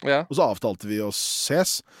 dager da, og så avtalte vi å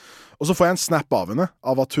ses. Og så får jeg en snap av henne,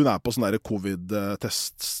 av at hun på sånn der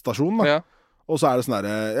covid-teststasjon da. Og så det sånn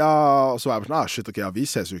der, så jeg sånn, shit, ok, vi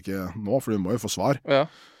ses jo ikke nå, for hun må jo få svar.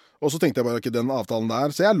 Og så tenkte jeg bare, ok, den avtalen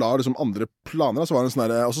der, så jeg la liksom andre planer, så var det sånn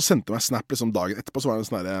der, og så sendte hun meg snap liksom dagen etterpå, så var det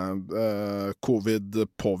sånn der, covid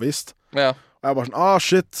påvist. Og jeg bare sånn,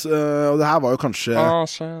 shit, og det her var jo kanskje,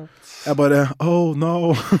 jeg bare, oh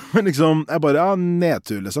no, men liksom, jeg bare,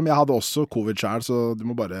 nedtur liksom, jeg hadde også covid selv, så du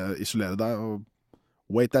må bare isolere deg, og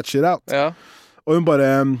wait that shit out. Og hun bare,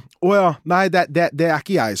 nei, det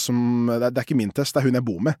ikke jeg som, det ikke min test, det hun jeg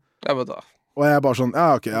bor med. Ja, men da. Og jeg bare sånn,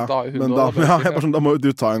 ok, men jeg bare sånn, da må jo du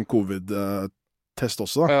ta en covid-test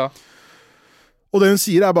også da. Og det hun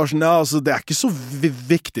sier bare sånn, altså, det ikke så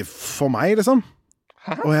viktig for meg, liksom.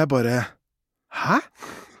 Hæ? Og jeg bare, hæ?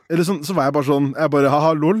 Eller sånn, så var jeg bare sånn, jeg bare,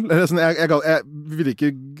 haha, lol. Eller sånn, jeg ville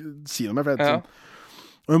ikke si noe mer, for jeg sånn.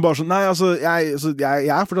 Og hun bare sånn, nei, altså, jeg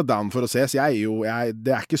fortsatt down for å ses,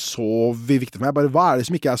 det ikke så viktig for meg. Jeg bare, hva det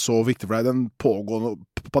som ikke så viktig for deg, den pågående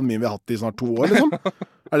pandemien vi har hatt i snart 2 år, liksom?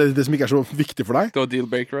 Det som ikke så viktig for deg? Det var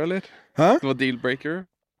deal-breaker, eller? Hæ? Det var deal-breaker.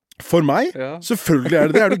 For meg?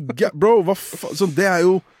 Selvfølgelig det. Bro, hva sånn, det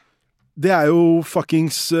jo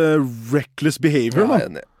fuckings reckless behavior, da.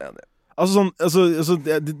 Enig. Altså sånn,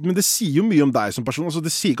 men det sier jo mye om deg som person. Altså,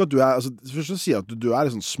 det sier ikke at du altså, først så sier at du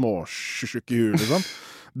litt sånn småsjuk i huet, liksom.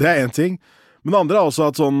 Det en ting. Men det andre også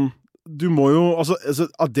at sånn, du må jo, altså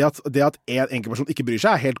at det at en enkeltperson ikke bryr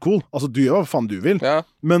seg helt cool. Altså, du gjør hva faen du vil.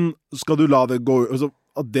 Men skal du la det gå, altså,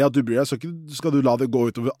 at du bryr deg, så skal du la det gå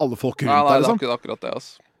utover alle folk rundt deg, liksom. Nei, det akkurat det,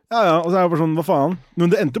 altså. Og så jeg bare sånn, hva faen?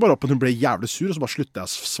 Men det endte bare opp at hun ble jævlig sur, og så bare sluttet jeg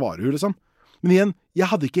å svare hun, liksom. Men igjen,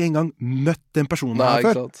 jeg hadde ikke engang møtt den personen her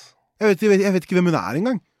før. Jeg vet ikke hvem hun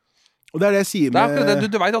engang. Og det det jeg sier med... Det,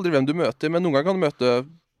 du vet aldri hvem du møter, men noen ganger kan du møte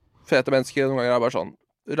fete mennesker, noen ganger bare sånn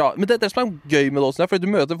men det som gøy med det også, fordi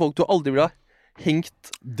du møter folk du aldri ville ha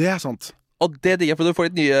hengt. Det sant. Og det digger, for du får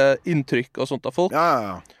litt nye inntrykk og sånt av folk.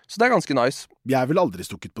 Så det ganske nice. Jeg ville aldri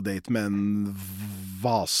stukket på date med en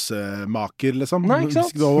vasemaker, liksom. Nei, ikke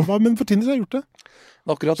sant? Men for Tinder har jeg gjort det.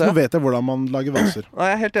 Akkurat så nå vet jeg hvordan man lager vaser.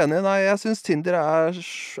 Nei, jeg helt enig. Nei, jeg synes Tinder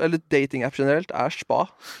eller dating-app generelt spa.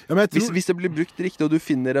 Hvis det blir brukt riktig, og du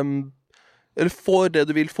finner eller får det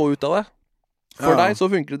du vil få ut av det, for deg så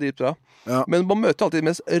funker det dritbra. Men man møter alltid de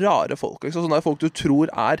mest rare folk, liksom. Sånne folk du tror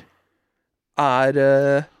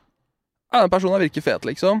den personen virker fet,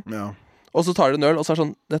 liksom. Og så tar de en øl, og så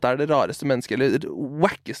sånn, dette det rareste mennesket, eller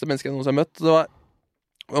wackeste mennesket jeg noensinne har møtt. Det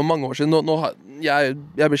var mange år siden. Jeg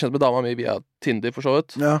ble kjent med dama mi via Tinder, for så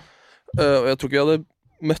vidt. Og jeg tror ikke vi hadde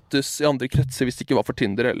møttes i andre kretser hvis det ikke var for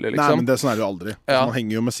Tinder heller, liksom. Nei, men det sånn det jo aldri. Man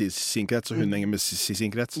henger jo med sin krets, og hun henger med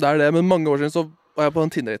sin krets. Det det, men mange år siden så var jeg på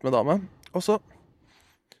en Tinder-date med dame, og så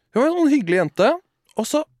hun var en hyggelig jente, og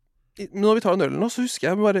så når vi tar en øl nå, så husker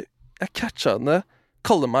jeg bare jeg catcha henne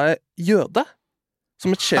kalle meg jøde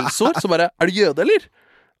som et skjellsord, så bare, det jøde, eller?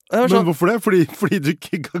 Men sånn, hvorfor det? Fordi du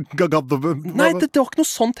ikke gadd å... Nei, det var ikke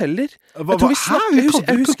noe sånt heller.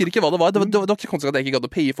 Jeg husker ikke hva det var. Det var ikke konstigt at jeg ikke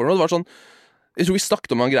gadd å paye for noe. Det var sånn, jeg tror vi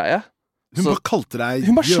snakket om en greie. Hun bare kalte deg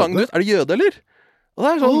jøde? Hun bare slang ut, det jøde, eller? Og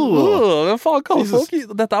det sånn, hvem faen kaller folk?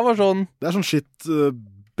 Dette var sånn... Det sånn shit...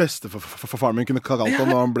 bestefaren min kunne kalt han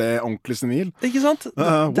når han ble ordentlig senil. Ikke sant?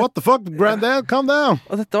 What the fuck, granddad, calm down!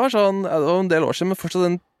 Og dette var sånn, det var en del år siden, men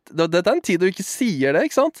fortsatt dette en tid du ikke sier det,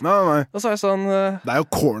 ikke sant? Nei. Og så jeg sånn... det jo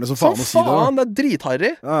corny som faen å si det. Det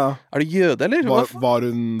dritharry. Det jøde, eller? Var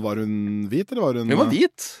hun hvit, eller var hun... Hun var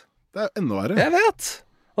hvit. Det jo enda verre. Jeg vet.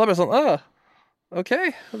 Og da ble jeg sånn, ok,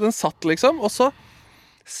 den satt liksom, og så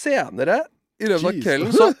senere i løpet av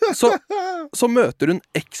kvelden så møter hun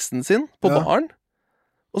eksen sin på baren.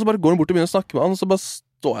 Og så bare går hun bort og begynner å snakke med han, og så bare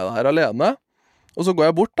står jeg der alene. Og så går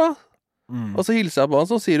jeg bort da, og så hilser jeg på han,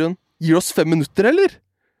 så sier hun, gir oss 5 minutter, eller?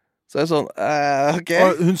 Så jeg sånn, ok.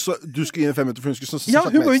 Du skulle gi 5 minutter, for hun skulle snakke med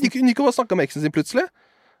eksen? Ja, hun gikk og snakket med eksen sin plutselig.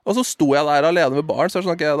 Og så sto jeg der alene ved baren, så jeg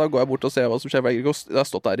sånn, ok, da går jeg bort og ser hva som skjer. Jeg har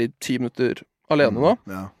stått der i 10 minutter alene nå.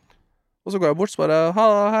 Og så går jeg bort, så bare,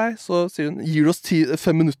 hei. Så sier hun, gir du oss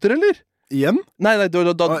 5 minutter, eller? Igjen? Nei, da jeg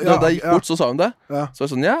gikk bort, så sa hun det. Ja. Så var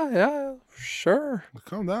jeg sånn, ja, sure.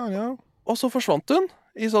 Calm down, ja. Og så forsvant hun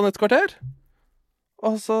i sånn et kvarter.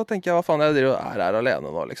 Og så tenker jeg, hva faen, jeg driver og er her alene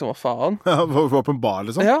nå, liksom, hva faen? Ja, var på en bar,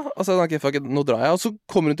 liksom? Ja, og så tenker jeg, fuck it, nå drar jeg. Og så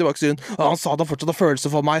kommer hun tilbake og sier hun, han sa det fortsatt har følelser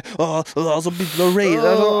for meg. Og så begynte hun å raide.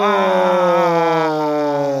 Sånn,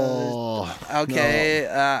 ok,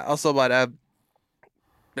 og så bare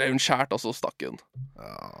ble hun skjært, og så stakk hun.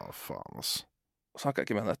 Ja, faen, ass. Snakket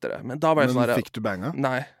ikke med henne etter det. Men da var jeg sånn her. Men fikk du banga?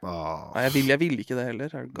 Nei. Nei, jeg ville ikke det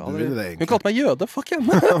heller. Er du gal? Du ville det egentlig. Hun kalte meg jøde, fuck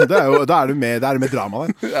henne. Da er du med drama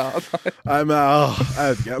der. Ja, nei, men jeg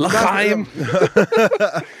vet ikke. Lachaim!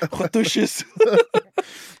 Khatushes!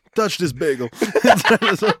 Touch this bagel. Jeg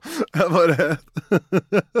bare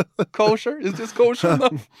Kosher? Is this kosher?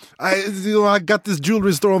 No? I got this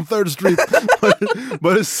jewelry store on 3rd Street.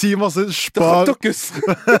 Bare si masse spar.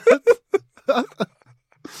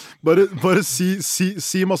 Bare si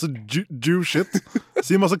masse Jew shit.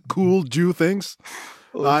 Si masse cool Jew things.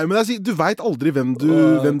 Nei, men du vet aldri hvem du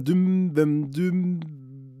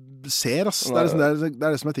ser, ass. Det er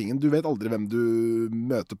det som er tingen. Du vet aldri hvem du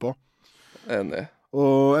møter på. Enig.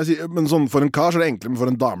 Og jeg sier, men sånn, for en kar så er det enklere, men for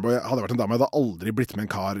en dame, hadde jeg vært en dame, jeg hadde aldri blitt med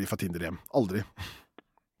en kar fra Tinder hjem. Aldri.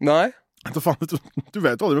 Nei. Du vet jo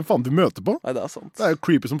aldri hvem faen du møter på. Nei, det er sant. Det er jo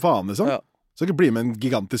creepy som faen, liksom. Ja. Så jeg kan bli med en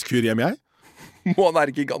gigantisk fyr hjem, jeg. Må han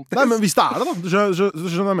være gigantisk? Nei, men hvis det er det, da. Du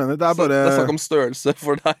skjønner hva jeg mener. Det er bare... Det er snakk om størrelse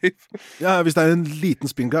for deg. Ja, hvis det er en liten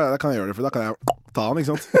spinnkar, da kan jeg gjøre det, for da kan jeg ta han,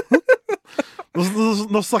 ikke sant?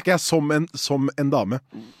 Nå snakker jeg som en dame.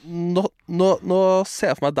 Nå ser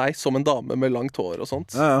jeg for meg deg som en dame med langt hår og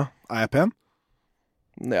sånt. Ja. Er jeg pen?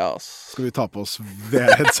 Ja, ass. Skal vi ta på oss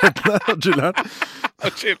VR-headsetene og chiller'n?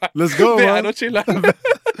 Let's go, man. VR og chiller'n.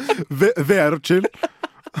 VR og chill.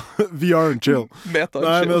 VR and chill.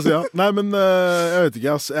 Nei, men jeg vet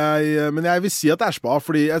ikke, ass. Men jeg vil si at det er spa,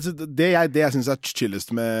 fordi det jeg synes er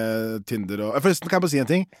chillest med Tinder og... Forresten, kan jeg bare si en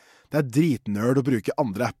ting? Det er dritnerd å bruke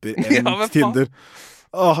andre apper enn Tinder.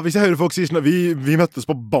 Hvis jeg hører folk si sånn at vi møttes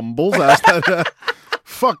på Bumble, så er jeg sånn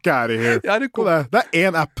fuck out of here. Det er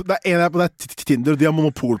en app, og det er Tinder. De har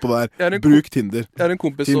monopol på det der. Bruk Tinder. Jeg har en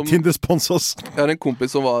kompis som Tinder sponsor oss. Jeg har en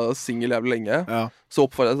kompis som var single jævlig lenge. Ja. Så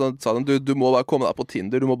oppfordret jeg, sa han, du må bare komme deg på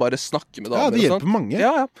Tinder. Du må bare snakke med damer. Ja, det hjelper mange.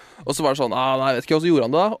 Ja. Og så var det sånn, nei, jeg vet ikke, og så gjorde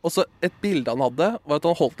han det da. Og så et bilde han hadde, var at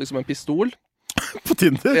han holdt liksom en pistol. På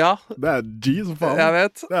Tinder? Ja. Det er G som faen. Jeg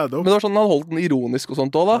vet. Det men det var sånn han holdt den ironisk og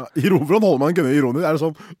sånt også da. Ja, hvordan holder man den ironisk? Er det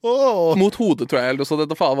sånn mot hodet, tror jeg, eller så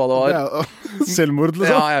dette faen hva det var. Selvmord,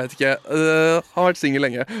 liksom? Ja, jeg vet ikke. Han har vært single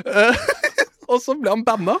lenge. Og så ble han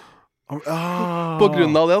bannet. På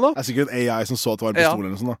grunn av det da. Det er sikkert en AI som så at det var en pistol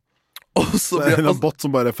eller noe sånt da. Og så blir en bot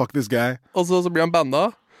som bare faktisk guy. Og så blir han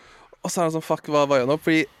bannet. Og så er han sånn, fuck, hva gjør han opp?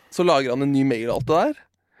 Fordi så lager han en ny mail og alt det der.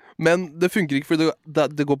 Men det funker ikke fordi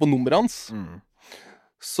det går på nummeret hans.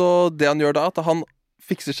 Så det han gjør da, at han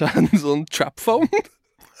fikser seg en sånn trap phone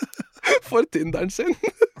for Tinderen sin.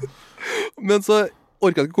 Men så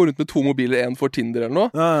orker han ikke gå rundt med 2 mobiler, en for Tinder eller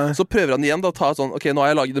noe. Nei. Så prøver han igjen da, ta sånn, ok, nå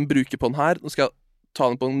har jeg laget en bruker på den her, nå skal jeg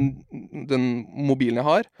ta den på den mobilen jeg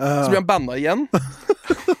har. Så blir han bannet igjen.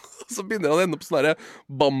 Så begynner han å ende opp sånn der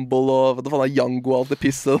Bumble og hva faen er Yango og alt det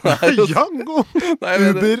pisset der. Yango?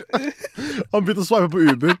 Uber. Han begynte å svare på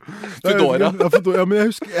Uber. Foodora. Ja, men jeg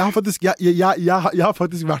husker, jeg har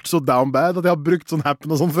faktisk vært så down bad at jeg har brukt sånn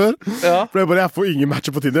Happen og sånn før. Ja. For jeg får ingen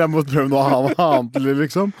matcher på Tinder. Jeg må prøve noe annet,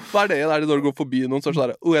 liksom. Hva er det? Er det når du går forbi noen, så er det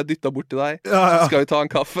sånn der, jeg dyttet bort til deg. Ja. Skal vi ta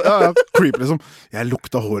en kaffe? Ja, creep, liksom. Jeg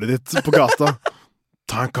lukta håret ditt på gata.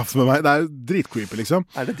 Ta en kaffe med meg. Det er dritcreepy, liksom.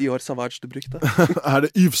 Er det Dior Savage du brukte? Er det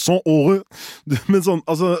Yves Saint Laurent? Men sånn,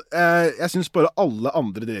 altså jeg synes bare alle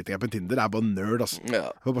andre datingapper enn Tinder er bare nerd, altså. Ja.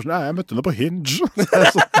 Jeg bare sånn, jeg møtte henne på Hinge.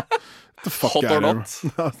 Sånn, the fuck hot or not?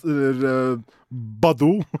 Eller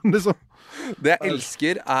Badoo, liksom. Det jeg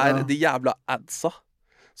elsker er de jævla adsa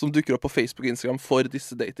som dukker opp på Facebook og Instagram for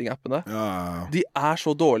disse datingappene. Ja. De er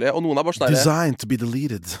så dårlige, og noen er bare sånn designed to be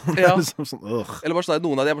deleted. Ja. Liksom sånn, eller bare sånn,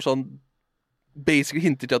 noen av de er bare sånn basically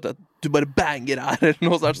hinter til at du bare banger her eller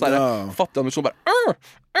noe, så er det sånn fattig animasjon bare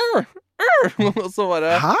og så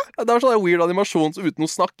bare hæ? Det er sånn weird animasjon uten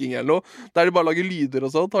noe snakking eller noe, der de bare lager lyder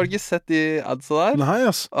og sånt. Har du ikke sett de adsa der? Nei,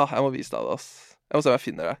 ass. Jeg må vise deg det, ass. Jeg må se om jeg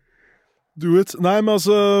finner det. Do it. Nei, men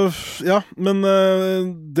altså ja, men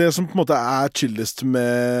det som på en måte er chillest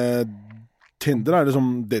med Tinder er det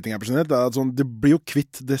som datingapper generelt, er at sånn, det blir jo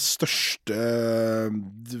kvitt det største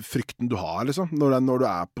frykten du har, liksom, når du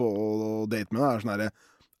er på date med henne,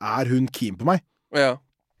 er hun keen på meg? Ja.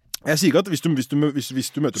 Jeg sier ikke at hvis du møter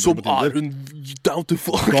så på Tinder, er hun down to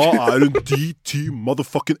fuck. Da er hun DT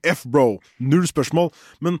motherfucking F, bro. Null spørsmål.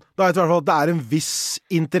 Men da er det i hvert fall at det er en viss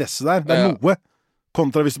interesse der. Det er noe.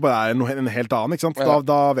 kontra hvis det bare er en helt annen, ikke sant?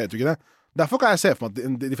 Da vet du ikke det. Derfor kan jeg se for meg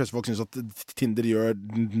at de fleste folk synes at Tinder gjør det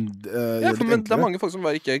men enklere. det er mange folk som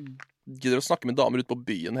bare ikke gidder å snakke med damer ute på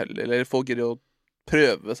byen heller, eller folk gidder å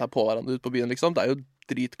prøve seg på hverandre ute på byen, liksom. Det er jo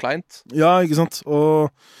dritkleint. Ja, ikke sant? Og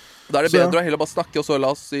da er det bedre å heller bare snakke, og så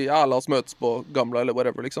la oss møtes på gamla, eller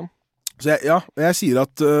whatever, liksom. Så jeg sier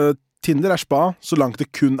at Tinder er spa, så langt det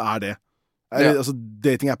kun er det. Altså,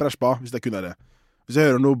 dating-app er spa, hvis det kun er det. Hvis jeg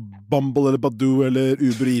hører noe Bumble eller Badoo eller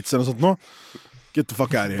Uber Eats eller noe sånt nå, get the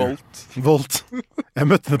fuck out of here. Volt. Jeg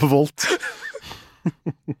møtte henne på Volt.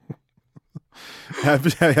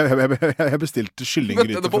 Jeg bestilte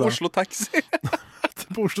kyllinggryte. Møtte henne på Oslo Taxi.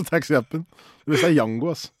 På Oslo Taxi-appen. Det er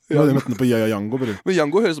Yango, ass. Jeg møtte henne på Yango. Men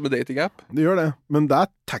Yango høres som en dating-app. Det gjør det, men det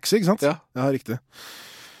er taxi, ikke sant? Ja, riktig.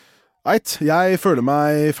 Eit, jeg føler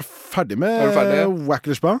meg ferdig med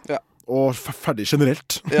Wackler-spa. Ja. Og ferdig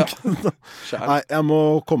generelt. Ja. Nei, jeg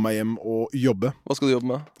må komme meg hjem og jobbe. Hva skal du jobbe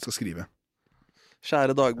med? Jeg skal skrive.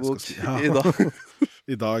 Kjære dagbok. I dag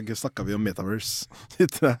I dag snakket vi om Metaverse. Jeg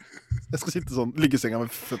skal sitte sånn, ligge i senga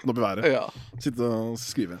med føttene opp i været. Ja. Sitte og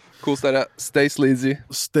skrive. Kos dere. Stay sleazy.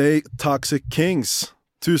 Stay toxic kings.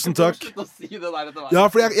 Tusen takk. Si det der etter hvert. Ja,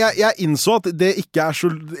 for jeg innså at det ikke er så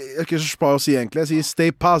spa å si egentlig. Jeg sier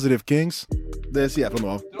stay positive kings. Det sier jeg fra nå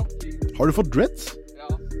av. Har du fått dreads? Ja.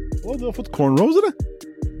 Du har fått cornrows, eller?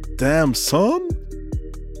 Damn, son.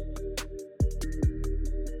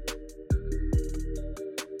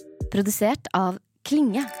 Produsert av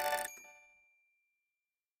Klinge.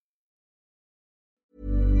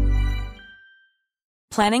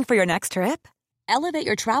 Planning for your next trip? Elevate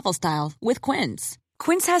your travel style with Quince.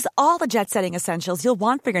 Quince has all the jet-setting essentials you'll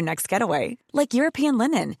want for your next getaway, like European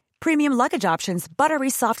linen, premium luggage options, buttery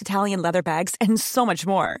soft Italian leather bags, and so much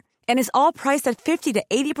more. And is all priced at 50 to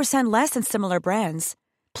 80% less than similar brands.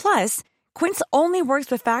 Plus, Quince only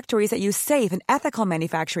works with factories that use safe and ethical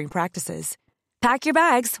manufacturing practices. Pack your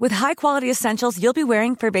bags with high-quality essentials you'll be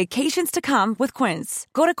wearing for vacations to come with Quince.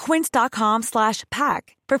 Go to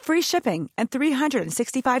quince.com/pack for free shipping and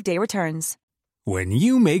 365-day returns. When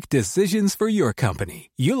you make decisions for your company,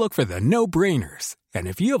 you look for the no-brainers. And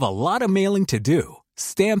if you have a lot of mailing to do,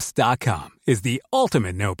 Stamps.com is the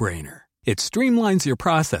ultimate no-brainer. It streamlines your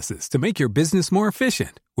processes to make your business more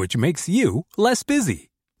efficient, which makes you less busy.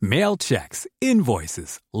 Mail checks,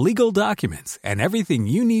 invoices, legal documents, and everything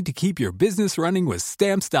you need to keep your business running with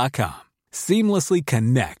Stamps.com. Seamlessly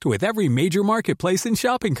connect with every major marketplace and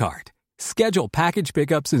shopping cart. Schedule package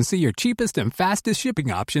pickups and see your cheapest and fastest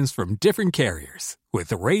shipping options from different carriers.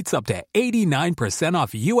 With rates up to 89%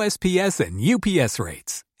 off USPS and UPS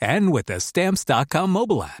rates. And with the Stamps.com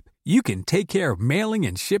mobile app, you can take care of mailing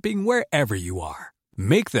and shipping wherever you are.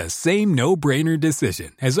 Make the same no-brainer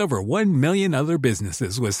decision as over 1 million other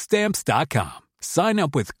businesses with Stamps.com. Sign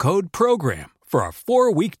up with code PROGRAM for a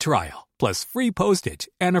 4-week trial, plus free postage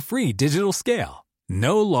and a free digital scale.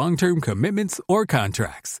 No long-term commitments or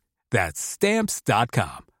contracts. That's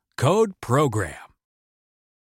Stamps.com. Code PROGRAM.